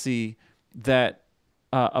decency that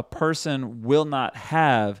a person will not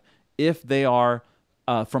have if they are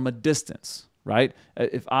from a distance, right?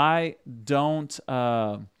 If I don't,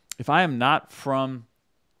 if I am not from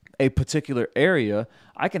a particular area,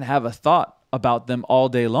 I can have a thought about them all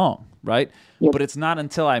day long, right? Yep. But it's not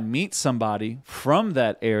until I meet somebody from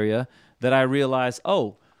that area that I realize,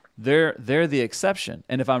 oh, they're the exception.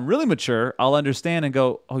 And if I'm really mature, I'll understand and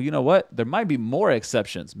go, oh, you know what? There might be more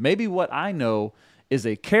exceptions. Maybe what I know is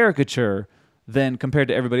a caricature than compared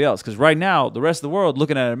to everybody else. Because right now, the rest of the world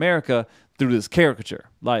looking at America through this caricature,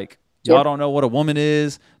 like, y'all Yep. don't know what a woman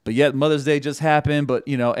is, but yet Mother's Day just happened, but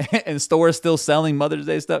and stores still selling Mother's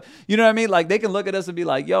Day stuff. You know what I mean? Like, they can look at us and be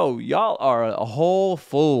like, yo, y'all are a whole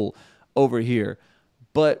fool over here.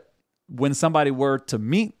 But when somebody were to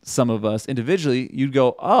meet some of us individually, you'd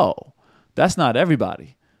go, oh, that's not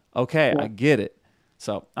everybody. Okay, I Yep. get it.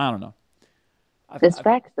 So I don't know. That's I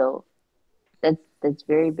facts though. That's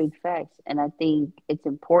very big facts, and I think it's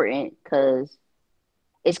important because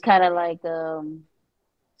it's kind of like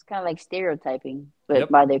stereotyping, but Yep.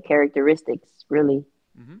 by their characteristics, really.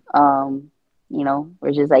 Hmm. Um, where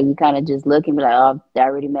it's just like you kind of just look and be like, oh, I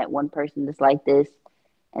already met one person that's like this,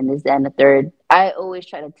 and this, that, and the third. I always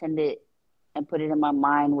try to tend it and put it in my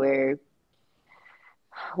mind where,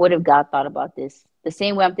 what if God thought about this? The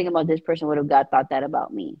same way I'm thinking about this person, what if God thought that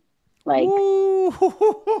about me? Like, Ooh.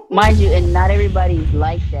 mind you, and not everybody's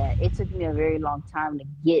like that. It took me a very long time to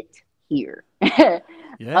get here.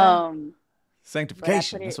 Yeah. um, but I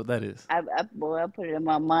Sanctification. put That's it, what that is. I put it in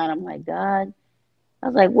my mind. I'm like, God, I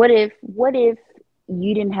was like, what if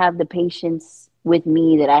you didn't have the patience with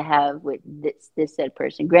me that I have with this said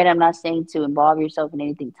person? Granted, I'm not saying to involve yourself in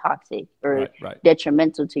anything toxic or Right, right,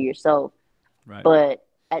 detrimental to yourself, right. but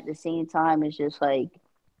at the same time, it's just like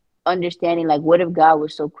understanding, like, what if God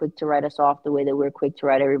was so quick to write us off the way that we're quick to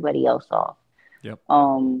write everybody else off? Yep.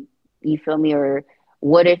 Um, you feel me? Or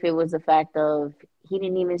what if it was the fact of he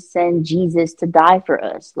didn't even send Jesus to die for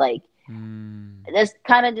us? Like, Mm. that's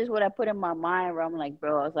kind of just what I put in my mind where I'm like,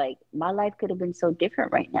 bro, I was like, my life could have been so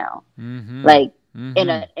different right now. Mm-hmm. Like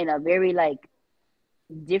Mm-hmm. in a very like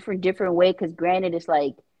different way. Cause granted, it's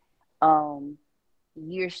like, um,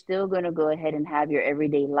 you're still gonna go ahead and have your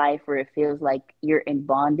everyday life where it feels like you're in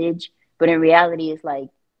bondage. But in reality, it's like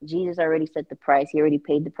Jesus already set the price. He already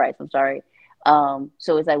paid the price. I'm sorry.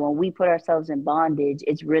 So it's like when we put ourselves in bondage,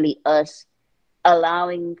 it's really us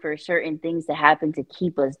allowing for certain things to happen to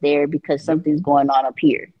keep us there because Yep. something's going on up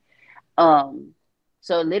here. Um,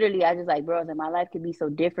 so literally, I just like, bro, I was like, my life could be so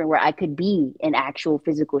different where I could be in actual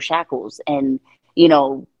physical shackles and, you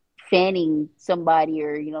know, fanning somebody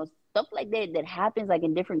or, stuff like that that happens like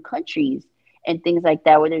in different countries and things like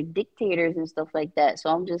that where there's dictators and stuff like that. So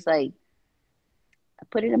I'm just like, I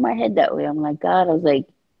put it in my head that way. I'm like, God, I was like,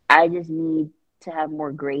 I just need to have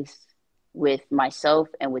more grace with myself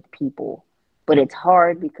and with people. But Yep. it's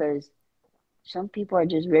hard because some people are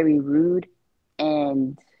just very rude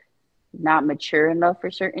and not mature enough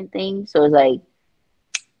for certain things. So it's like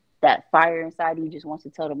that fire inside you just wants to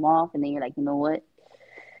tell them off, and then you're like, you know what,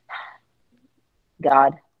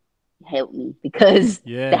 God help me, because that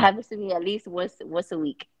Yeah. happens to me at least once a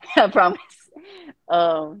week. I promise.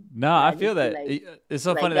 No, And I I feel just be that. It's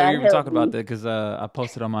so funny like that God you're even help talking about me. that because I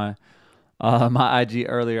posted on my my IG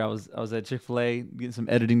earlier. I was at Chick-fil-A getting some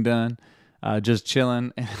editing done, just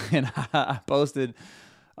chilling, and I posted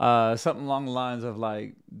something along the lines of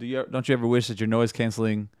like, don't you ever wish that your noise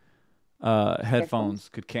canceling Headphones. headphones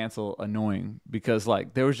could cancel annoying? Because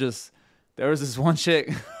like there was this one chick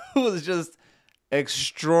who was just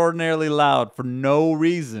extraordinarily loud for no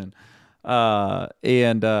reason.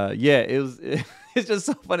 And yeah, it was. It's just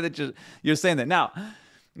so funny that you're saying that now.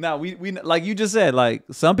 Now we like you just said, like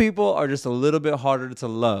some people are just a little bit harder to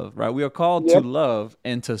love, right? We are called to Yep. love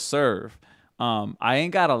and to serve. I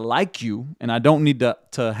ain't gotta like you, and I don't need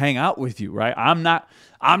to hang out with you, right? I'm not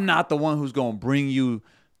the one who's gonna bring you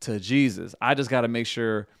to Jesus. I just got to make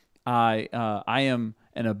sure I am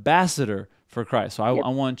an ambassador for Christ. So Yep. I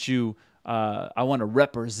want you. I want to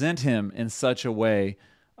represent Him in such a way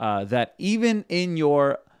that even in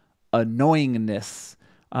your annoyingness,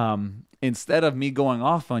 instead of me going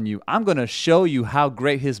off on you, I'm going to show you how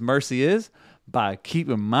great His mercy is by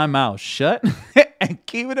keeping my mouth shut and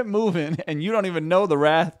keeping it moving. And you don't even know the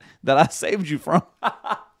wrath that I saved you from.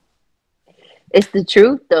 It's the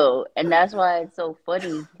truth though, and that's why it's so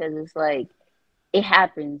funny because it's like it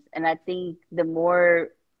happens, and I think the more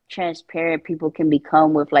transparent people can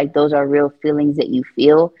become with like those are real feelings that you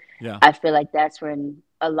feel, Yeah. I feel like that's when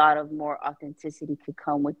a lot of more authenticity could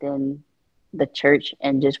come within the church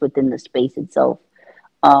and just within the space itself.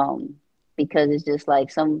 um because it's just like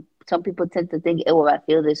some people tend to think, oh, if I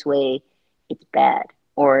feel this way, it's bad,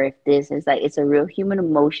 or if this is like, it's a real human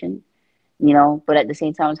emotion, but at the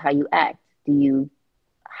same time, it's how you act. Do you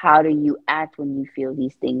How do you act when you feel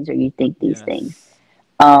these things or you think these things?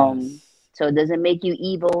 Yes. um Yes. so it doesn't make you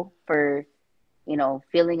evil for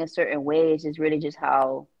feeling a certain way. It's just really just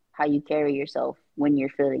how you carry yourself when you're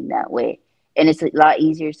feeling that way. And it's a lot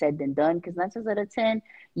easier said than done, because 9 times out of 10,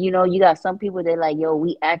 you got some people that like, yo,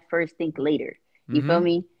 we act first, think later. You feel Mm-hmm.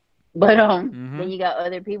 me? But then Mm-hmm. you got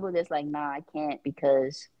other people that's like, nah, I can't,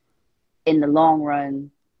 because in the long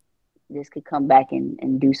run, this could come back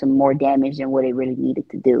and do some more damage than what it really needed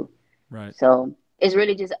to do. Right. So it's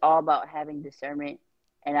really just all about having discernment.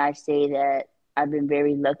 And I say that I've been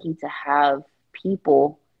very lucky to have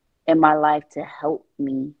people in my life to help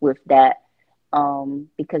me with that.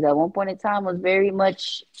 Because at one point in time I was very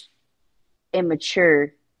much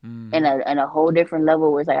immature in Mm-hmm. a whole different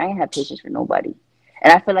level where it's like I ain't have patience for nobody.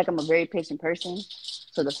 And I feel like I'm a very patient person.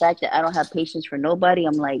 So the fact that I don't have patience for nobody,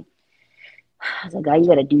 I'm like, I was like, God, you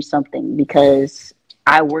got to do something, because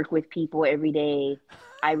I work with people every day.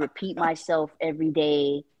 I repeat myself every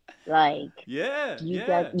day. Like, Yeah. you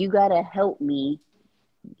got Yeah. you got to help me,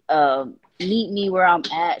 meet me where I'm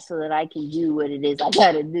at so that I can do what it is I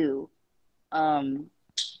got to do. Um,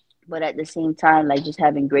 but at the same time, like, just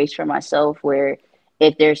having grace for myself, where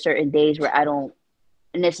if there's certain days where I don't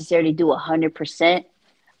necessarily do 100%,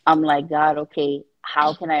 I'm like, God, okay,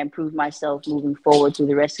 how can I improve myself moving forward through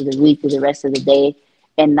the rest of the week, through the rest of the day,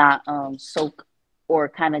 and not soak or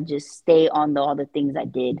kind of just stay on all the things I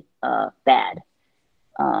did bad.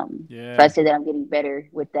 So I Yeah. say that I'm getting better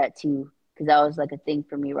with that too, because that was like a thing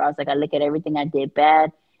for me where I was like, I look at everything I did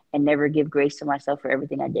bad and never give grace to myself for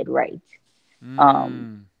everything I did right. Um,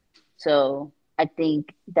 Mm. so I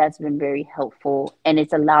think that's been very helpful, and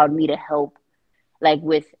it's allowed me to help like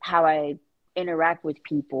with how I interact with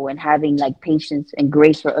people and having like patience and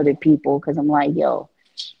grace for other people. Because I'm like, yo,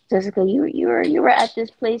 Jessica, you were at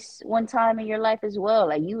this place one time in your life as well.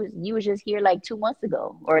 Like you was just here like 2 months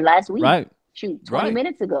ago or last week. Right. Shoot, 20 Right.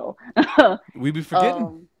 minutes ago. We be forgetting.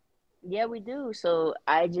 um, yeah, we do. So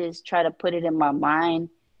I just try to put it in my mind,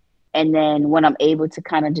 and then when I'm able to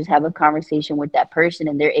kind of just have a conversation with that person,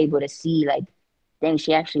 and they're able to see like, dang,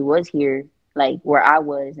 she actually was here, like where I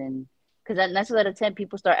was, and because 9 out of 10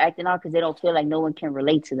 people start acting out because they don't feel like no one can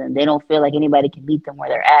relate to them. They don't feel like anybody can meet them where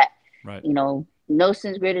they're at. Right. No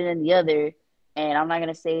sin's greater than the other, and I'm not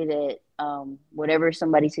gonna say that whatever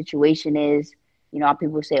somebody's situation is.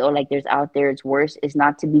 People say, oh, like there's out there, it's worse. It's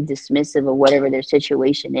not to be dismissive of whatever their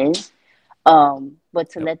situation is, but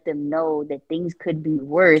to Yep. let them know that things could be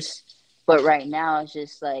worse. But right now, it's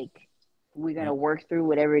just like we're gonna Yep. work through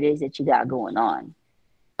whatever it is that you got going on.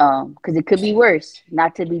 Because it could be worse.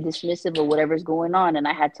 Not to be dismissive of whatever's going on, and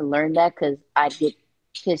I had to learn that because I'd get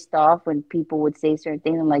pissed off when people would say certain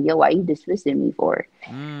things. I'm like, yo, why are you dismissing me for?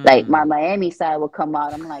 Like my Mm. Miami side would come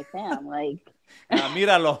out. I'm like, fam, like, Ah,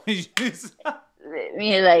 míralo.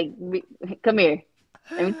 me, like, come here.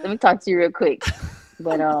 Let me talk to you real quick.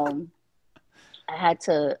 But I had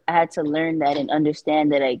to learn that and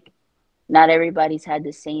understand that like not everybody's had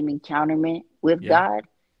the same encounterment with Yeah. God. Right.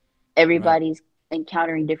 Everybody's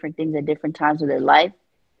encountering different things at different times of their life.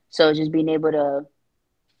 So just being able to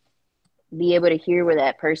hear where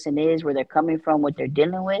that person is, where they're coming from, what they're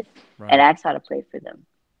dealing with, and Right. ask how to pray for them.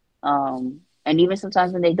 And even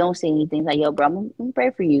sometimes when they don't say anything, like, yo, bro, I'm gonna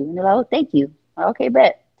pray for you. And they're like, oh, thank you. Okay,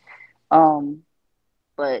 bet. Um,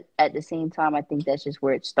 but at the same time, I think that's just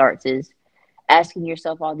where it starts is asking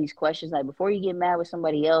yourself all these questions. Like before you get mad with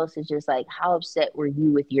somebody else, it's just like, how upset were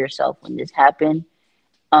you with yourself when this happened?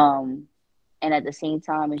 Um, and at the same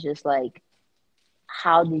time, it's just like,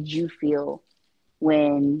 how did you feel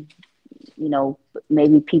when you know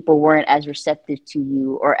maybe people weren't as receptive to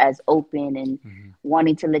you or as open and Mm-hmm.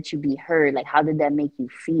 wanting to let you be heard? Like, how did that make you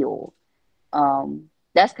feel?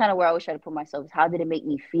 That's kind of where I always try to put myself. How did it make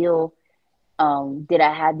me feel? Did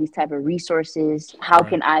I have these type of resources? How Right.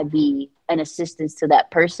 can I be an assistance to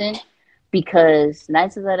that person? Because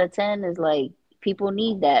 9 out of 10 is like people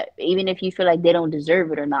need that, even if you feel like they don't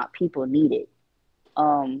deserve it or not. People need it,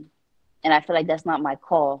 um, and I feel like that's not my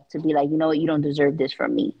call to be like, you know what, you don't deserve this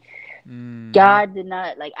from me. Mm-hmm. God did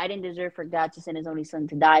not, like, I didn't deserve for God to send His only Son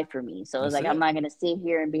to die for me. So it's That's like I'm it. not gonna sit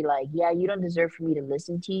here and be like, yeah, you don't deserve for me to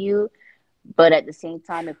listen to you. But at the same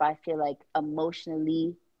time, if I feel like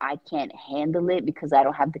emotionally I can't handle it because I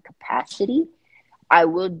don't have the capacity, I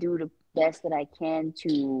will do the best that I can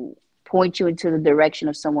to point you into the direction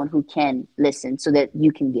of someone who can listen so that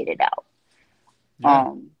you can get it out. Yeah.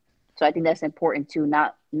 Um, so I think that's important too,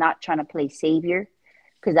 not trying to play savior,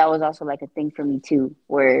 because that was also like a thing for me too,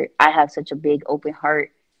 where I have such a big open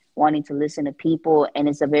heart wanting to listen to people, and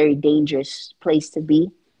it's a very dangerous place to be.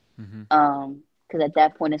 Mm-hmm. Because at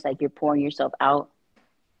that point it's like you're pouring yourself out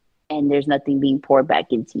and there's nothing being poured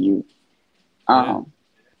back into you. Yeah. Um,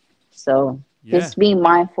 so Yeah. just being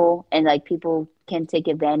mindful, and like people can take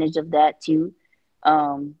advantage of that too.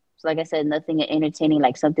 So like I said, nothing entertaining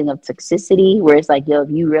like something of toxicity where it's like, yo,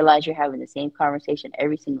 if you realize you're having the same conversation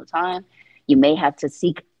every single time, you may have to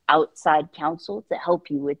seek outside counsel to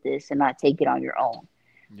help you with this and not take it on your own.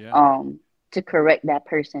 Yeah. Um, to correct that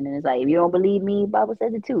person. And it's like, if you don't believe me, Bible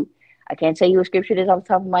says it too. I can't tell you what scripture it is off the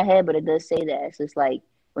top of my head, but it does say that. It's just like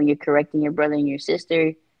when you're correcting your brother and your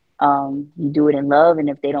sister, you do it in love. And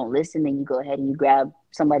if they don't listen, then you go ahead and you grab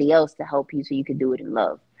somebody else to help you so you can do it in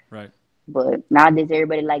love. Right. But nowadays,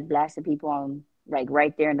 everybody like blasting people on like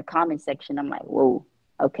right there in the comment section. I'm like, whoa,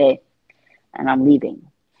 okay. And I'm leaving.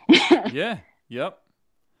 Yeah. Yep.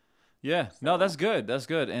 Yeah. No, that's So, good. That's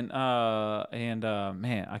good. And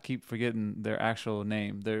man, I keep forgetting their actual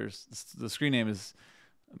name. There's the screen name is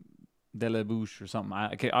Delebouche or something.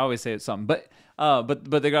 I always say it's something, but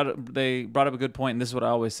they brought up a good point, and this is what I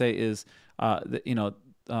always say is, that,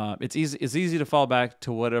 it's easy to fall back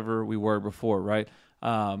to whatever we were before, right?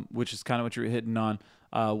 Which is kind of what you're hitting on.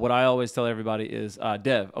 What I always tell everybody is,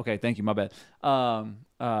 Dev. Okay, thank you. My bad.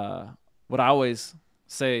 What I always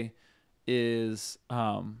say is,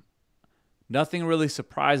 nothing really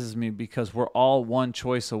surprises me because we're all one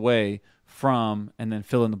choice away from, and then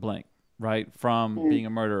fill in the blank, right? From mm, being a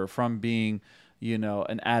murderer, from being,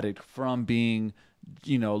 an addict, from being,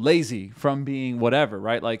 lazy, from being whatever,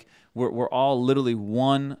 right? Like we're all literally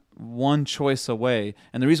one choice away.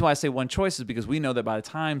 And the reason why I say one choice is because we know that by the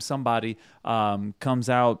time somebody comes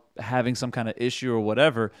out having some kind of issue or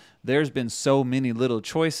whatever, there's been so many little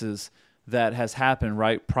choices that has happened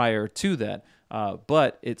right prior to that.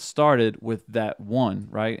 But it started with that one,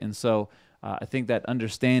 right? And so I think that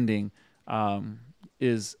understanding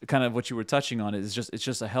is kind of what you were touching on. It's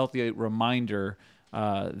just a healthy reminder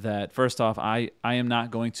that first off, I am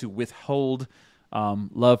not going to withhold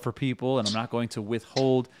love for people, and I'm not going to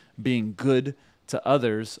withhold being good to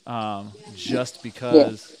others just Yeah.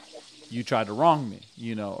 because you tried to wrong me,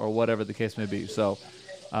 or whatever the case may be. So,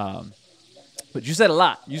 but you said a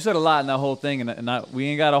lot. You said a lot in that whole thing, and we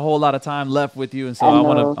ain't got a whole lot of time left with you, and so I I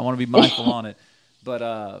want to know. I want to be mindful on it.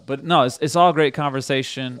 But no, it's all great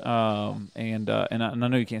conversation. And I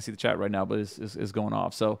know you can't see the chat right now, but it's going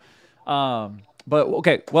off. So, but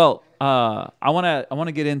okay, well, I want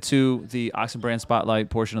to get into the Oxen Brand Spotlight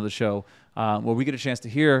portion of the show, where we get a chance to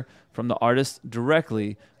hear from the artist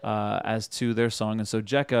directly as to their song. And so,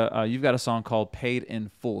 Jekka, you've got a song called "Paid in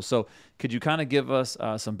Full." So, could you kind of give us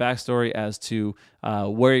some backstory as to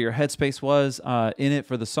where your headspace was in it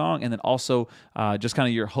for the song, and then also just kind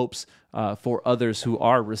of your hopes for others who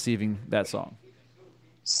are receiving that song?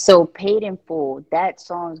 So Paid in Full, that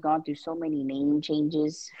song's gone through so many name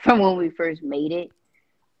changes from when we first made it.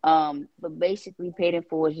 But basically, Paid in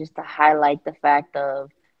Full is just to highlight the fact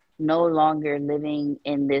of no longer living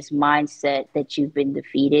in this mindset that you've been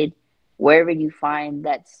defeated, wherever you find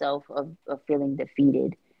that self of feeling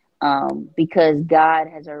defeated. Because God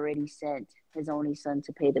has already sent his only son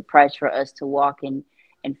to pay the price for us to walk in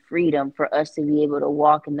freedom, for us to be able to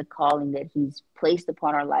walk in the calling that he's placed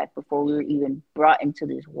upon our life before we were even brought into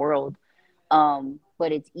this world.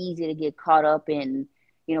 But it's easy to get caught up in,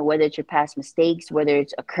 whether it's your past mistakes, whether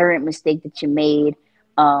it's a current mistake that you made,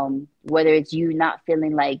 whether it's you not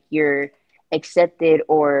feeling like you're accepted,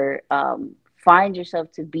 or find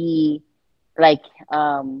yourself to be like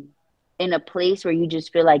in a place where you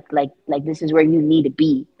just feel like this is where you need to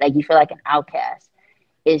be, like you feel like an outcast.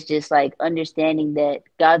 It's just like understanding that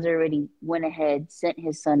God's already went ahead, sent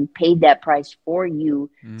his son, paid that price for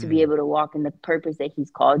you to be Mm, able to walk in the purpose that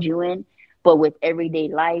he's called you in. But with everyday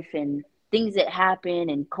life and things that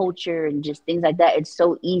happen and culture and just things like that, it's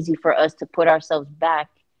so easy for us to put ourselves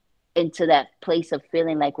back into that place of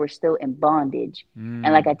feeling like we're still in bondage.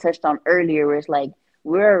 And like I mm, touched on earlier, where it's like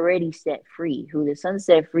we're already set free. Who the son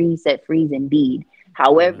set free is indeed. amen.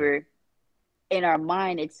 However, in our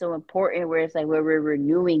mind, it's so important where it's like where we're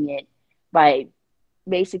renewing it by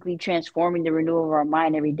basically transforming the renewal of our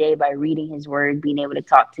mind every day by reading his word, being able to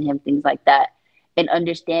talk to him, things like that, and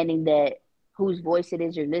understanding that whose voice it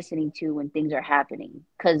is you're listening to when things are happening.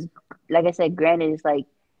 Because, like I said, granted, it's like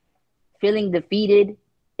feeling defeated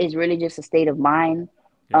is really just a state of mind.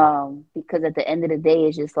 Yeah. Because at the end of the day,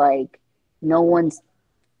 it's just like no one's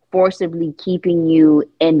forcibly keeping you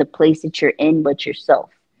in the place that you're in but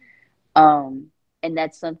yourself. Um, and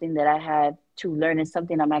that's something that I have to learn, and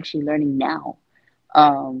something I'm actually learning now.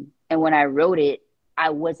 And when I wrote it, I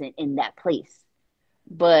wasn't in that place.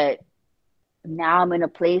 But now I'm in a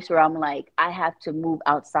place where I'm like, I have to move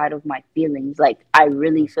outside of my feelings. Like, I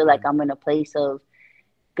really That's feel like good. I'm in a place of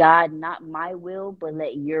God, not my will, but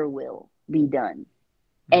let your will be done.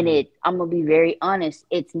 And Mm, I'm gonna be very honest,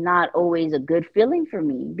 it's not always a good feeling for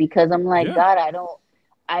me, because I'm like, yeah. God, I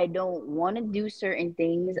don't want to do certain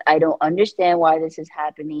things. I don't understand why this is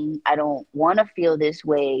happening. I don't want to feel this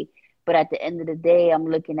way. But at the end of the day, I'm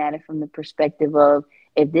looking at it from the perspective of,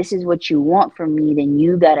 if this is what you want from me, then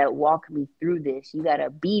you got to walk me through this. You got to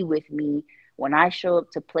be with me. When I show up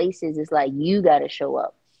to places, it's like you got to show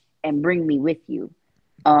up and bring me with you.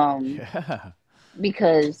 Um, Yeah.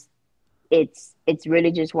 because it's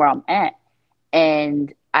really just where I'm at.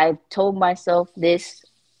 And I've told myself this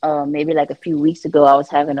maybe like a few weeks ago. I was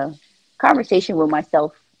having a conversation with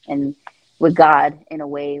myself and with God in a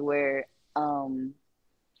way where um,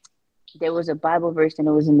 there was a Bible verse, and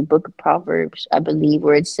it was in the book of Proverbs, I believe,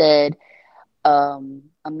 where it said, a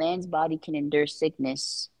man's body can endure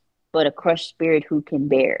sickness, but a crushed spirit who can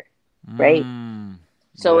bear, right? Mm,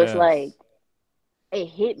 So it's like, yes. it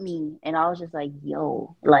hit me, and I was just like,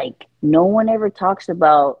 yo, like no one ever talks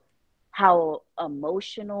about how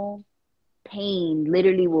emotional pain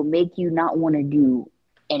literally will make you not want to do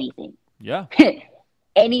anything. Yeah.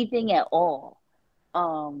 Anything at all.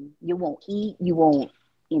 You won't eat, you won't,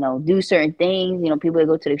 do certain things. People that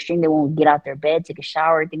go to the extreme, they won't get out their bed, take a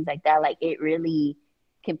shower, things like that. Like, it really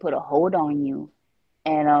can put a hold on you.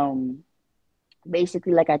 And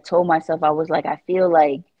basically, like I told myself, I was like, I feel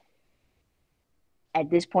like at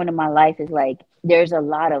this point in my life is like there's a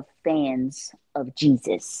lot of fans of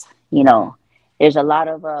Jesus. Mm-hmm. There's a lot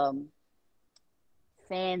of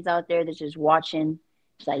fans out there that's just watching.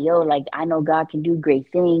 It's like, yo, like I know God can do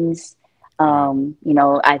great things. Right.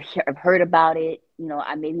 I've heard about it.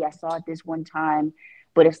 I saw it this one time,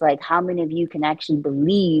 but it's like, how many of you can actually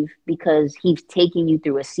believe because He's taking you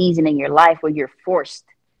through a season in your life where you're forced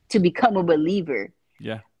to become a believer.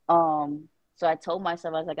 Yeah. So I told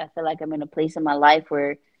myself, I was like, I feel like I'm in a place in my life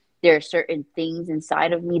where there are certain things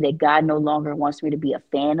inside of me that God no longer wants me to be a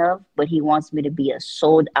fan of, but He wants me to be a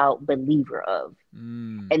sold out believer of.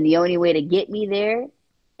 Mm. And the only way to get me there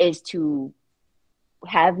is to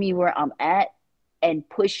have me where I'm at and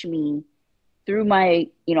push me through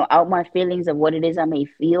out my feelings of what it is I may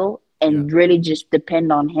feel Yeah. and really just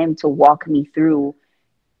depend on Him to walk me through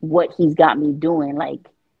what He's got me doing, like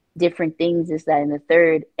different things, this, that, and the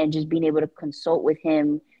third, and just being able to consult with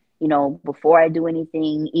Him, before I do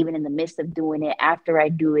anything, even in the midst of doing it, after I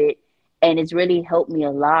do it. And it's really helped me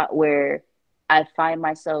a lot where I find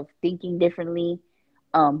myself thinking differently,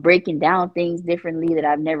 breaking down things differently that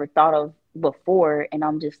I've never thought of before. And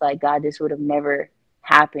I'm just like, God, this would have never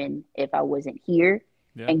happened if I wasn't here.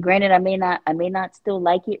 Yeah. And granted, I may not still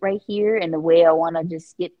like it right here in the way I want to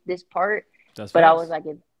just skip this part, That's but facts. I was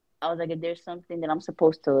like, if there's something that I'm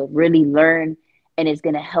supposed to really learn and it's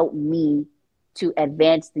going to help me to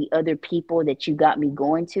advance the other people that you got me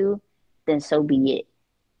going to, then so be it.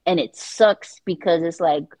 And it sucks because it's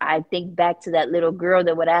like, I think back to that little girl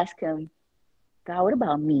that would ask Him, God, what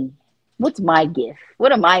about me? What's my gift?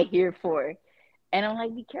 What am I here for? And I'm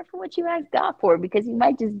like, be careful what you ask God for because He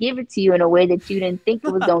might just give it to you in a way that you didn't think it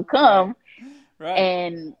was going to Right. come. Right.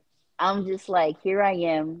 And I'm just like, here I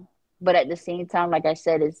am. But at the same time, like I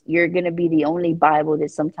said, is you're gonna be the only Bible that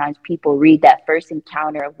sometimes people read, that first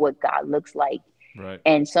encounter of what God looks like. Right.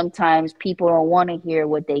 And sometimes people don't want to hear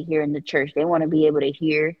what they hear in the church. They want to be able to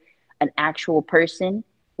hear an actual person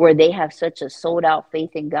where they have such a sold out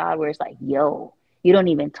faith in God where it's like, yo, you don't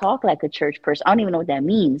even talk like a church person. I don't even know what that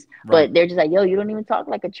means. Right. But they're just like, yo, you don't even talk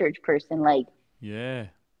like a church person. Like, Yeah.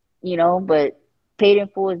 but paid in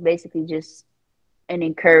full is basically just an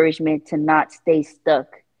encouragement to not stay stuck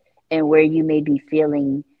in where you may be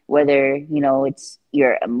feeling, whether it's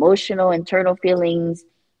your emotional internal feelings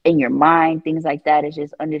in your mind, things like that. Is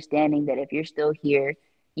just understanding that if you're still here,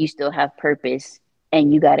 you still have purpose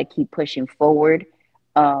and you got to keep pushing forward.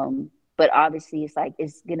 But obviously it's like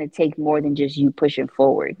it's gonna take more than just you pushing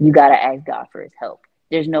forward. You got to ask God for His help.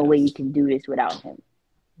 There's no way you Yes. can do this without Him.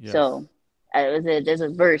 Yes. So there's a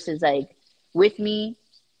verse. It's like, with me,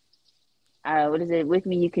 what is it? With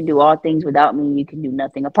me, you can do all things. Without me, you can do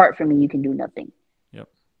nothing. Apart from me, you can do nothing. Yep.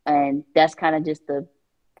 And that's kind of just the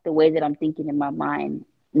way that I'm thinking in my mind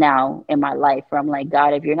now in my life, where I'm like,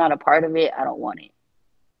 God, if you're not a part of it, I don't want it.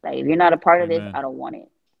 Like, if you're not a part of this, Amen. I don't want it.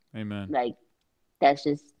 Amen. Like, that's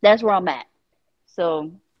where I'm at.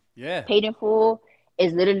 So, Yeah. paid in full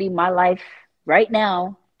is literally my life right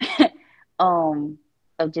now, um,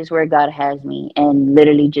 of just where God has me, and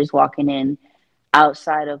literally just walking in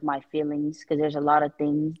outside of my feelings, because there's a lot of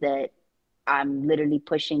things that I'm literally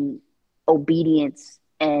pushing obedience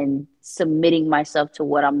and submitting myself to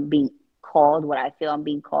what I'm being called, what I feel I'm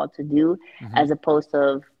being called to do, Mm-hmm. as opposed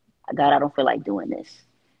to, God, I don't feel like doing this.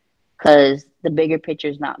 Because the bigger picture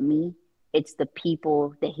is not me, it's the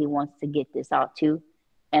people that He wants to get this out to.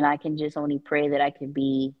 And I can just only pray that I can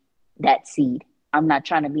be that seed. I'm not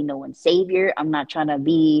trying to be no one's savior. I'm not trying to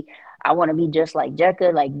be, I want to be just like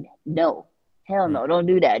Jekka. Like, no, hell Right. no, don't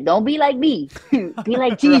do that. Don't be like me. Be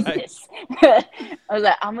like Right. Jesus. I was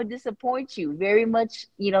like, I'm going to disappoint you very much,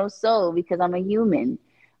 so because I'm a human.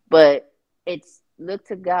 But it's look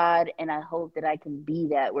to God, and I hope that I can be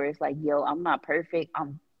that, where it's like, yo, I'm not perfect.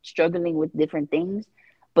 I'm struggling with different things,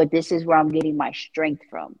 but this is where I'm getting my strength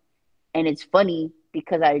from. And it's funny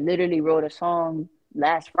because I literally wrote a song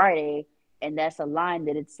last Friday, and that's a line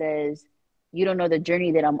that it says, you don't know the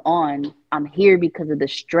journey that I'm on. I'm here because of the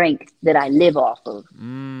strength that I live off of.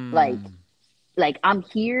 Like, Mm. I'm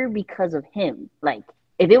here because of Him. Like,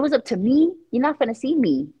 if it was up to me, you're not gonna see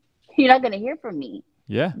me. You're not gonna hear from me.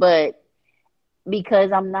 Yeah. But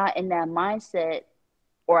because I'm not in that mindset,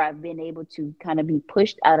 or I've been able to kind of be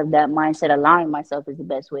pushed out of that mindset, allowing myself is the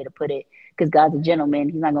best way to put it. Because God's a gentleman.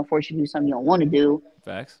 He's not going to force you to do something you don't want to do.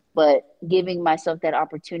 Facts. But giving myself that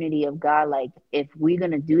opportunity of, God, like, if we're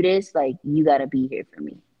going to do this, like, you got to be here for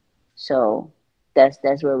me. So that's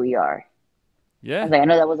where we are. I Yeah. was like, I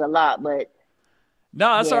know that was a lot, but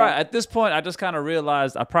No, that's all yeah. right. At this point, I just kind of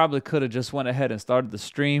realized I probably could have just went ahead and started the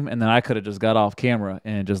stream, and then I could have just got off camera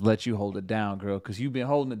and just let you hold it down, girl, because you've been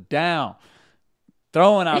holding it down,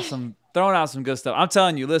 throwing out some throwing out some good stuff. I'm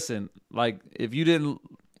telling you, listen, like if you didn't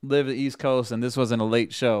live the East Coast and this wasn't a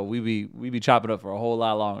late show, we be chopping up for a whole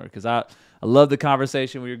lot longer because I love the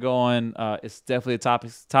conversation we were going. It's definitely a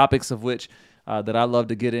topics of which that I love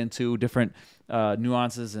to get into different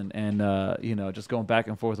nuances and just going back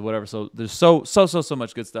and forth or whatever. So there's so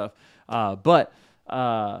much good stuff. But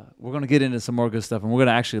we're gonna get into some more good stuff and we're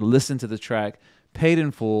gonna actually listen to the track "Paid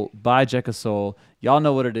in Full" by Jekasole. Y'all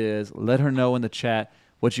know what it is. Let her know in the chat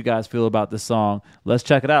what you guys feel about this song. Let's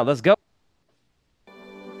check it out. Let's go.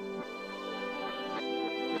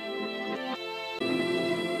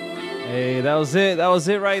 Hey, that was it. That was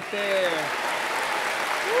it right there.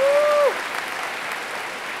 Woo!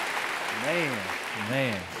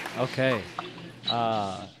 Man. Okay.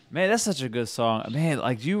 Man, that's such a good song. Man,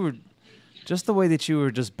 like you were just the way that you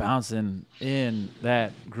were just bouncing in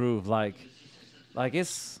that groove, like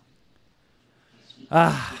it's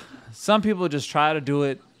some people just try to do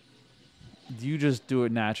it. You just do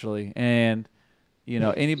it naturally. And,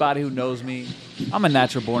 anybody who knows me, I'm a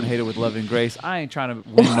natural born hater with love and grace. I ain't trying to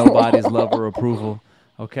win nobody's love or approval.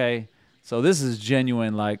 Okay? So this is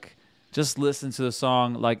genuine. Like, just listen to the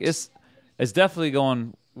song. Like, it's definitely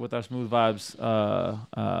going with our Smooth Vibes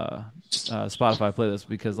Spotify playlist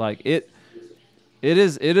because, like, it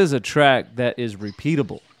is a track that is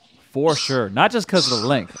repeatable for sure. Not just because of the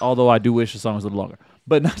length, although I do wish the song was a little longer,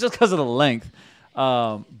 but not just because of the length,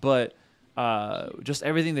 but just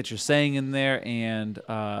everything that you're saying in there and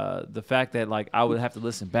the fact that like I would have to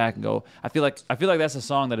listen back and go. I feel like that's a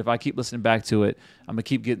song that if I keep listening back to it, I'm gonna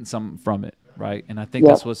keep getting something from it, right? And I think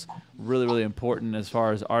Yep. that's what's really really important as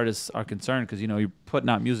far as artists are concerned because you're putting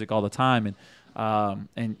out music all the time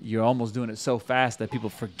and you're almost doing it so fast that people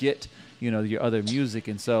forget your other music.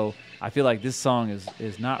 And so I feel like this song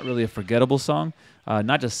is not really a forgettable song,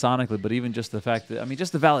 not just sonically, but even just the fact that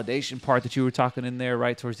just the validation part that you were talking in there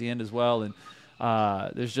right towards the end as well. And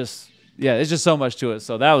there's just so much to it.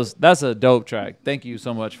 So that's a dope track. Thank you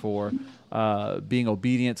so much for being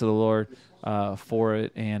obedient to the Lord for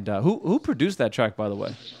it. And who produced that track, by the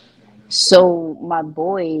way? So my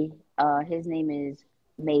boy, his name is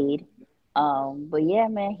Made. But yeah,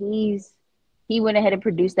 man, he went ahead and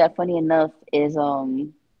produced that. Funny enough, is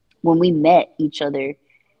when we met each other,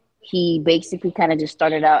 he basically kind of just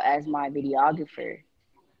started out as my videographer,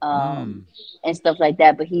 um, Mm, and stuff like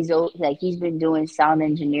that. But he's been doing sound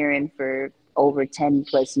engineering for over 10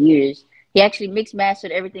 plus years. He actually mixed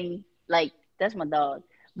mastered everything. Like that's my dog.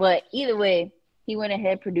 But either way, he went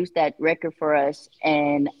ahead produced that record for us,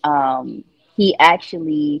 and he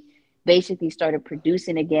actually basically started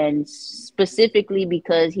producing again specifically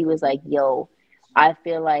because he was like, "Yo, I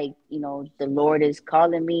feel like the Lord is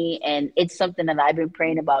calling me," and it's something that I've been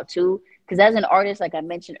praying about too. Because as an artist, like I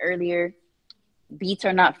mentioned earlier, beats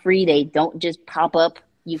are not free. They don't just pop up.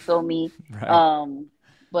 You feel me? right. Um,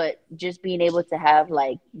 but just being able to have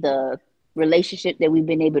like the relationship that we've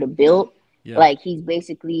been able to build, Yeah. like he's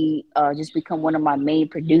basically just become one of my main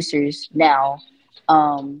producers now.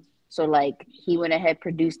 So like he went ahead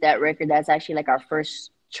produced that record. That's actually like our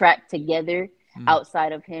first track together Mm,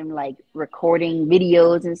 outside of him like recording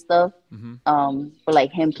videos and stuff. mm-hmm. But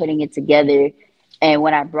like him putting it together. And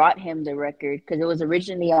when I brought him the record, because it was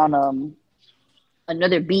originally on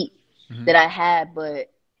another beat Mm-hmm. that I had, but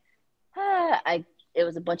I it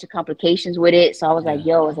was a bunch of complications with it. So I was like,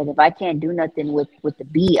 Yeah. yo, I was like, if I can't do nothing with the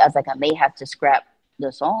beat, I was like, I may have to scrap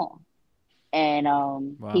the song. And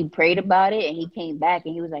he Wow. prayed about it and he came back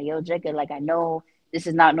and he was like, yo, Jekka, like I know this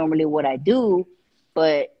is not normally what I do,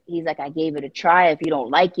 but he's like, I gave it a try. If you don't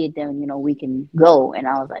like it, then we can go. And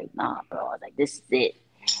I was like, nah, bro. I was like, this is it.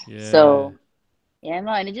 Yeah. So yeah,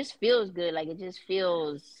 no, and it just feels good. Like it just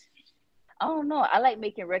feels I don't know. I like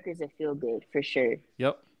making records that feel good for sure.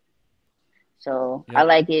 Yep. So I Yep.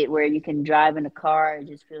 like it where you can drive in the car. It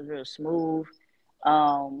just feels real smooth.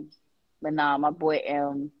 Um, but nah, my boy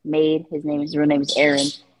made his real name is Aaron.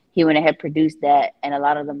 He went ahead produced that, and a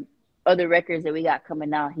lot of the other records that we got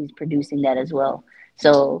coming out, he's producing that as well.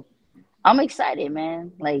 So I'm excited,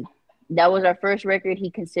 man. Like that was our first record.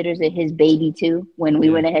 He considers it his baby too. When we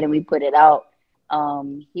Yeah. went ahead and we put it out,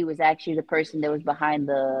 he was actually the person that was behind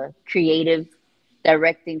the creative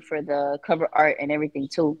directing for the cover art and everything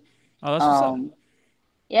too. Oh, that's what's up. Um,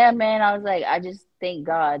 yeah, man. I was like, I just thank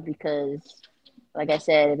God because, like I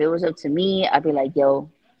said, if it was up to me, I'd be like, yo,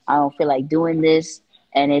 I don't feel like doing this.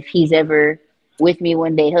 And if he's ever with me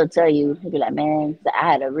one day, he'll tell you, he'll be like, man,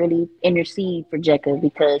 I had to really intercede for Jekka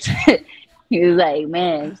because he was like,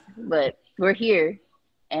 man, but we're here.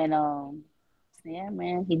 And yeah,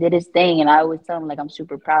 man, he did his thing. And I always tell him, like, I'm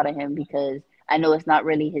super proud of him because I know it's not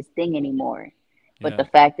really his thing anymore. But Yeah. the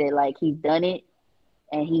fact that, like, he's done it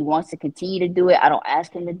and he wants to continue to do it, I don't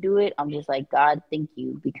ask him to do it. I'm just like, God, thank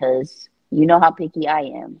you, because you know how picky I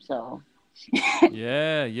am. So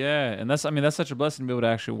Yeah, yeah, and that's I mean that's such a blessing to be able to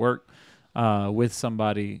actually work with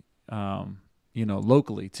somebody,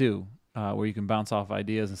 locally too, where you can bounce off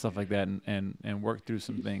ideas and stuff like that, and work through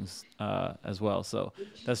some things as well. So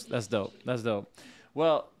that's dope. That's dope.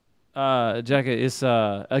 Well, Jacka, it's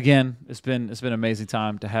again, it's been an amazing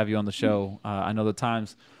time to have you on the show. I know the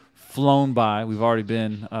time's flown by. We've already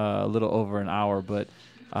been a little over an hour, but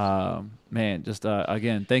man, just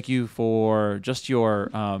again, thank you for just your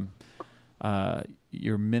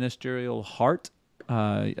ministerial heart.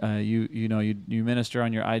 You minister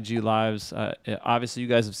on your IG lives. Obviously, you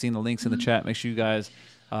guys have seen the links in the chat. Make sure you guys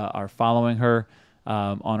are following her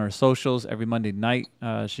on her socials. Every Monday night,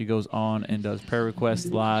 she goes on and does prayer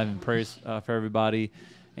requests live and prays for everybody.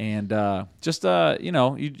 And you're just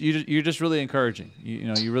really encouraging.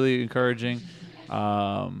 You're really encouraging.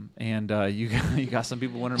 You got some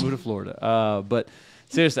people wanting to move to Florida. But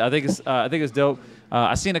seriously, I think it's dope.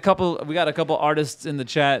 We got a couple artists in the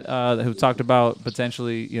chat who talked about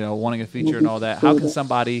potentially, wanting a feature and all that. How can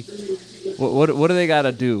somebody, what do they got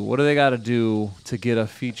to do? What do they got to do to get a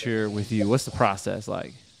feature with you? What's the process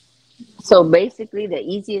like? so basically, the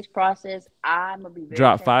easiest process, I'm gonna be very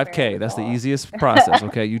Drop transparent 5K. with That's the all. easiest process.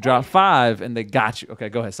 Okay, you drop 5 and they got you. Okay,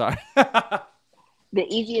 go ahead. Sorry. The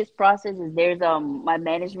easiest process is there's my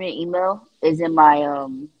management email is in my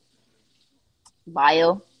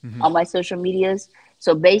bio Hmm. on my social medias.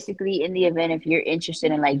 So basically, in the event if you're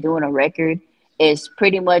interested in like doing a record, it's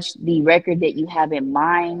pretty much the record that you have in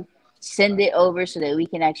mind. Send it over so that we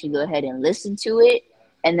can actually go ahead and listen to it.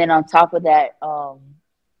 And then on top of that,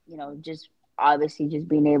 just obviously just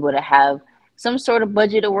being able to have some sort of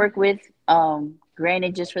budget to work with.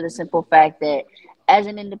 Granted, just for the simple fact that as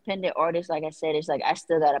an independent artist, like I said, it's like I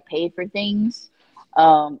still gotta pay for things,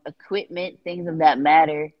 equipment, things of that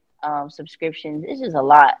matter, subscriptions. It's just a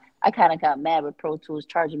lot. I kind of got mad with Pro Tools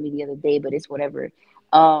charging me the other day, but it's whatever.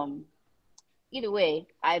 Um, Either way,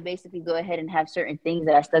 I basically go ahead and have certain things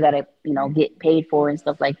that I still gotta, get paid for and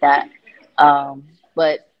stuff like that.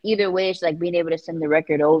 But either way, it's like being able to send the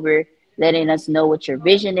record over, letting us know what your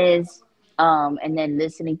vision is, and then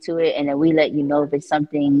listening to it, and then we let you know if it's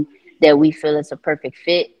something that we feel is a perfect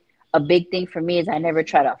fit. A big thing for me is I never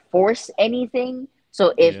try to force anything.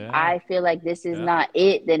 So if Yeah. I feel like this is Yeah. not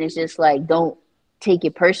it, then it's just like don't take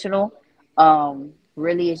it personal.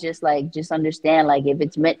 Really, it's just like just understand like if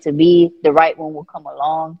it's meant to be, the right one will come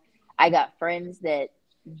along. I got friends that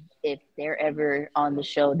if they're ever on the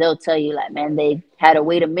show, they'll tell you like, man, they had to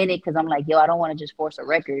wait a minute because I'm like, yo, I don't want to just force a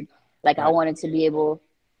record. Like I Right. wanted to be able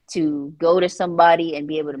to go to somebody and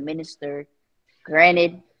be able to minister.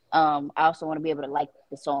 Granted, I also want to be able to like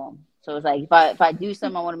the song. So it's like if I do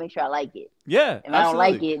something, I want to make sure I like it. Yeah. If I don't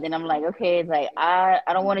like Absolutely. it, then I'm like, okay, it's like I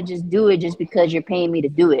don't want to just do it just because you're paying me to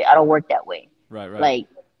do it. I don't work that way. Right. Right. Like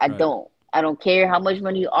I Right. don't. I don't care how much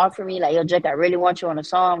money you offer me. Like, yo, Jack, I really want you on a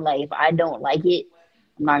song. Like, if I don't like it,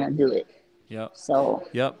 I'm not gonna do it. Yep. So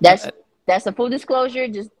Yep. that's that's a full disclosure.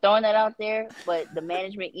 Just throwing that out there. But the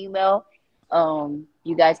management email,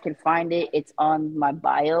 you guys can find it. It's on my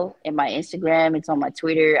bio in my Instagram. It's on my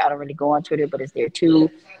Twitter. I don't really go on Twitter, but it's there too.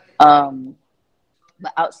 Um,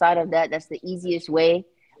 but outside of that, that's the easiest way.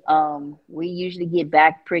 We usually get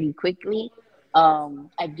back pretty quickly.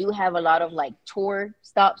 I do have a lot of like tour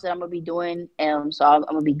stops that I'm gonna be doing, so I'm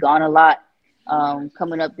gonna be gone a lot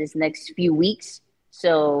coming up this next few weeks.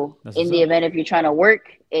 So That's in what's the up. event if you're trying to work,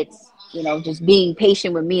 it's just being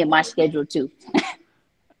patient with me and my schedule too.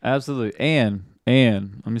 Absolutely. And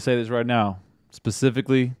let me say this right now,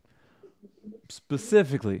 specifically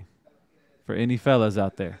for any fellas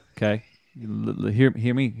out there. Okay, hear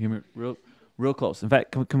me, real close. In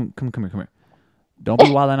fact, come here. Don't be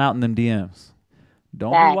wilding out in them DMs.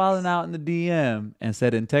 Don't be wilding Facts. out in the DM and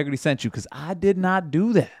said integrity sent you because I did not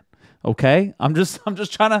do that. Okay, I'm just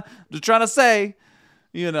trying to say,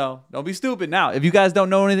 don't be stupid. Now, if you guys don't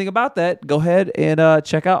know anything about that, go ahead and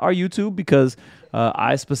check out our YouTube because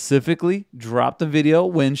I specifically dropped a video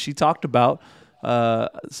when she talked about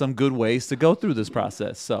some good ways to go through this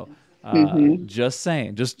process. So, Mm-hmm. just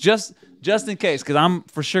saying, just in case, because I'm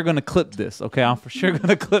for sure gonna clip this. Okay, I'm for sure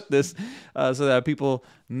gonna clip this so that people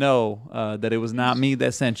know that it was not me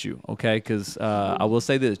that sent you. Okay, because I will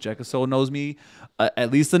say this: Jekasole knows me at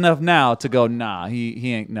least enough now to go, nah,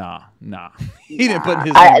 he ain't, nah, he didn't put Nah,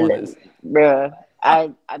 his name on this. bruh,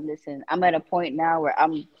 I listen. I'm at a point now where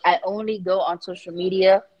I only go on social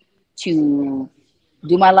media to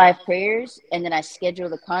do my live prayers, and then I schedule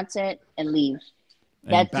the content and leave.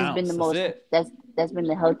 And That's just been the bounce. That's most. it. That's been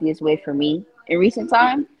the healthiest way for me in recent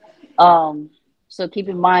time. Um, So keep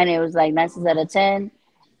in mind, it was like 9 out of 10.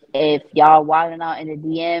 If y'all wilding out in the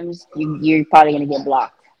DMs, you're probably gonna get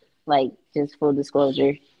blocked. Like, just full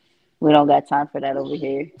disclosure, we don't got time for that over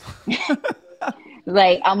here.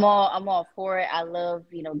 Like, I'm all for it. I love,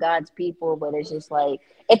 God's people, but it's just like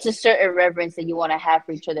it's a certain reverence that you want to have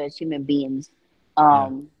for each other as human beings. Yeah.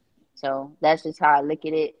 Um, so that's just how I look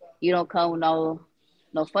at it. You don't come with no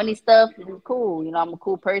funny stuff. It's cool. I'm a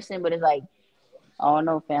cool person, but it's like, I don't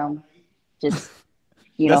know, fam. Just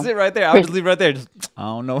That's it right there. I would just leave right there. Just I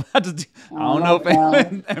don't know. I I don't don't know, know, fam.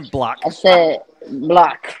 fam. And block. I said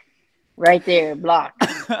block right there, block.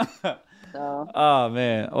 So Oh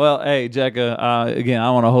man. Well, hey, Jekka. Again, I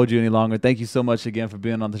don't want to hold you any longer. Thank you so much again for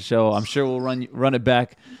being on the show. I'm sure we'll run it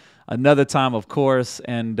back another time, of course.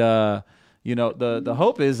 And the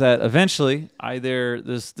hope is that eventually, either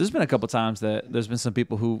there's been a couple times that there's been some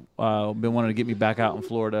people who been wanting to get me back out in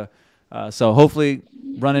Florida. So hopefully,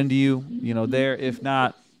 run into you, there. If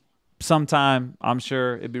not, sometime, I'm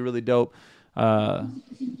sure it'd be really dope to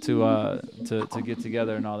get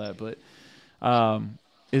together and all that. But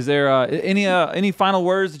is there any final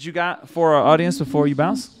words that you got for our audience before you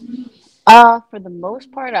bounce? for the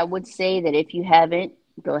most part, I would say that if you haven't,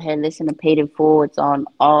 go ahead and listen to Paid in Full. It's on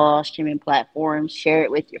all streaming platforms. Share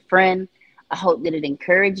it with your friend. I hope that it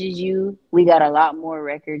encourages you. We got a lot more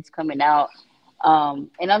records coming out.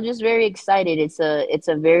 And I'm just very excited. It's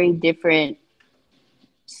a very different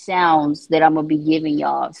sounds that I'm gonna be giving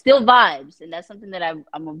y'all. Still vibes, and that's something that I'm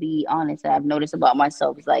gonna be honest that I've noticed about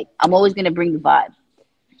myself. It's like I'm always gonna bring the vibe.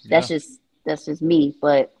 That's Yeah. just that's just me.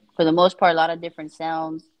 But for the most part, a lot of different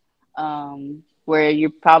sounds. Where you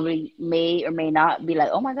probably may or may not be like,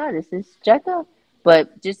 oh my god, this is Jekka.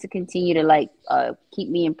 But just to continue to like keep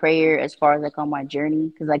me in prayer as far as like on my journey,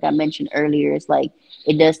 because like I mentioned earlier, it's like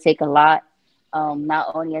it does take a lot, not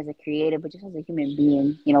only as a creator but just as a human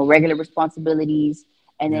being. Regular responsibilities,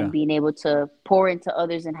 and then Yeah. being able to pour into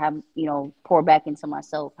others and have pour back into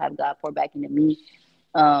myself, have God pour back into me.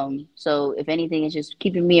 So if anything, it's just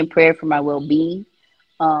keeping me in prayer for my well being.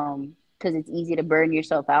 Because it's easy to burn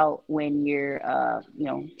yourself out when you're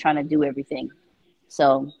trying to do everything.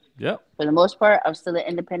 So Yep. for the most part, I'm still an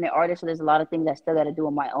independent artist. So there's a lot of things I still got to do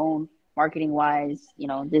on my own, marketing wise.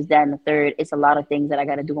 This, that, and the third. It's a lot of things that I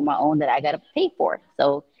got to do on my own that I got to pay for.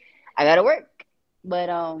 So I got to work. But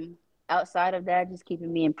outside of that, just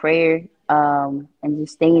keeping me in prayer, and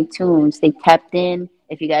just staying tuned, stay tapped in.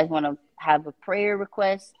 If you guys want to have a prayer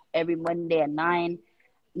request every Monday at 9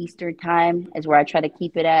 Eastern time is where I try to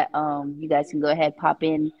keep it at. You guys can go ahead, pop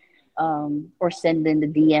in, or send in the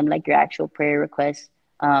DM like your actual prayer request.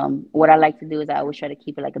 What I like to do is I always try to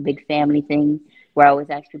keep it like a big family thing where I always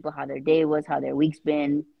ask people how their day was, how their week's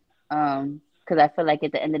been. Because I feel like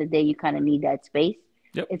at the end of the day, you kind of need that space.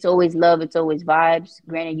 Yep. It's always love, it's always vibes.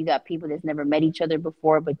 Granted, you got people that's never met each other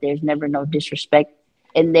before, but there's never no disrespect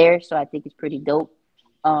in there. So I think it's pretty dope.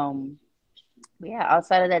 Um, but yeah,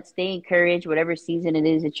 outside of that, stay encouraged, whatever season it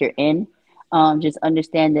is that you're in. Just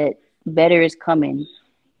understand that better is coming.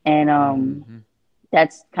 And Mm-hmm.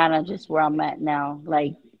 that's kind of just where I'm at now.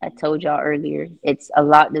 Like I told y'all earlier, it's a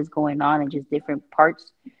lot that's going on in just different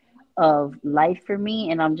parts of life for me.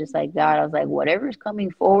 And I'm just like, God, I was like, whatever's coming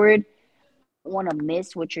forward, I don't want to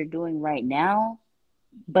miss what you're doing right now.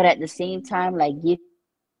 But at the same time, like, give me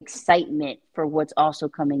excitement for what's also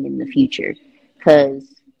coming in the future.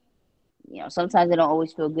 Because sometimes it don't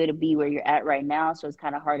always feel good to be where you're at right now, so it's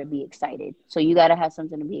kind of hard to be excited. So you got to have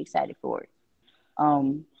something to be excited for.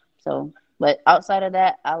 Um, but outside of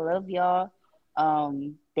that, I love y'all.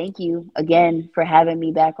 Thank you again for having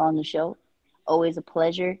me back on the show. Always a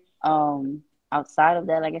pleasure. Outside of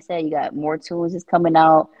that, like I said, you got more tunes is coming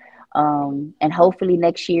out. And hopefully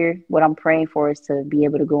next year, what I'm praying for is to be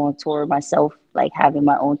able to go on tour myself, like having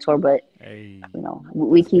my own tour. But Hey,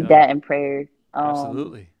 we let's keep go. that in prayer.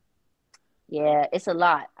 Absolutely. Yeah, it's a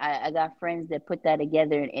lot. I got friends that put that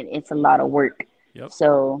together, and it's a lot of work. Yep.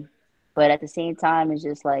 So, but at the same time, it's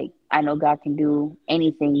just like I know God can do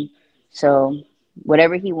anything. So,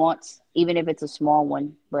 whatever He wants, even if it's a small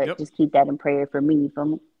one, but Yep. just keep that in prayer for me.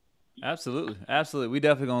 From Absolutely. Absolutely. We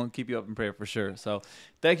definitely gonna keep you up in prayer for sure. So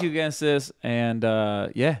thank you again, sis. And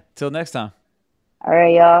yeah, till next time. all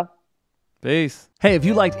right, y'all. Peace. Hey, if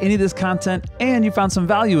you liked any of this content and you found some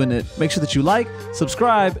value in it, make sure that you like,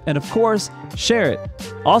 subscribe, and of course, share it.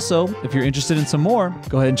 Also, if you're interested in some more,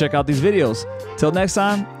 go ahead and check out these videos. Till next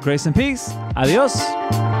time, grace and peace. Adios.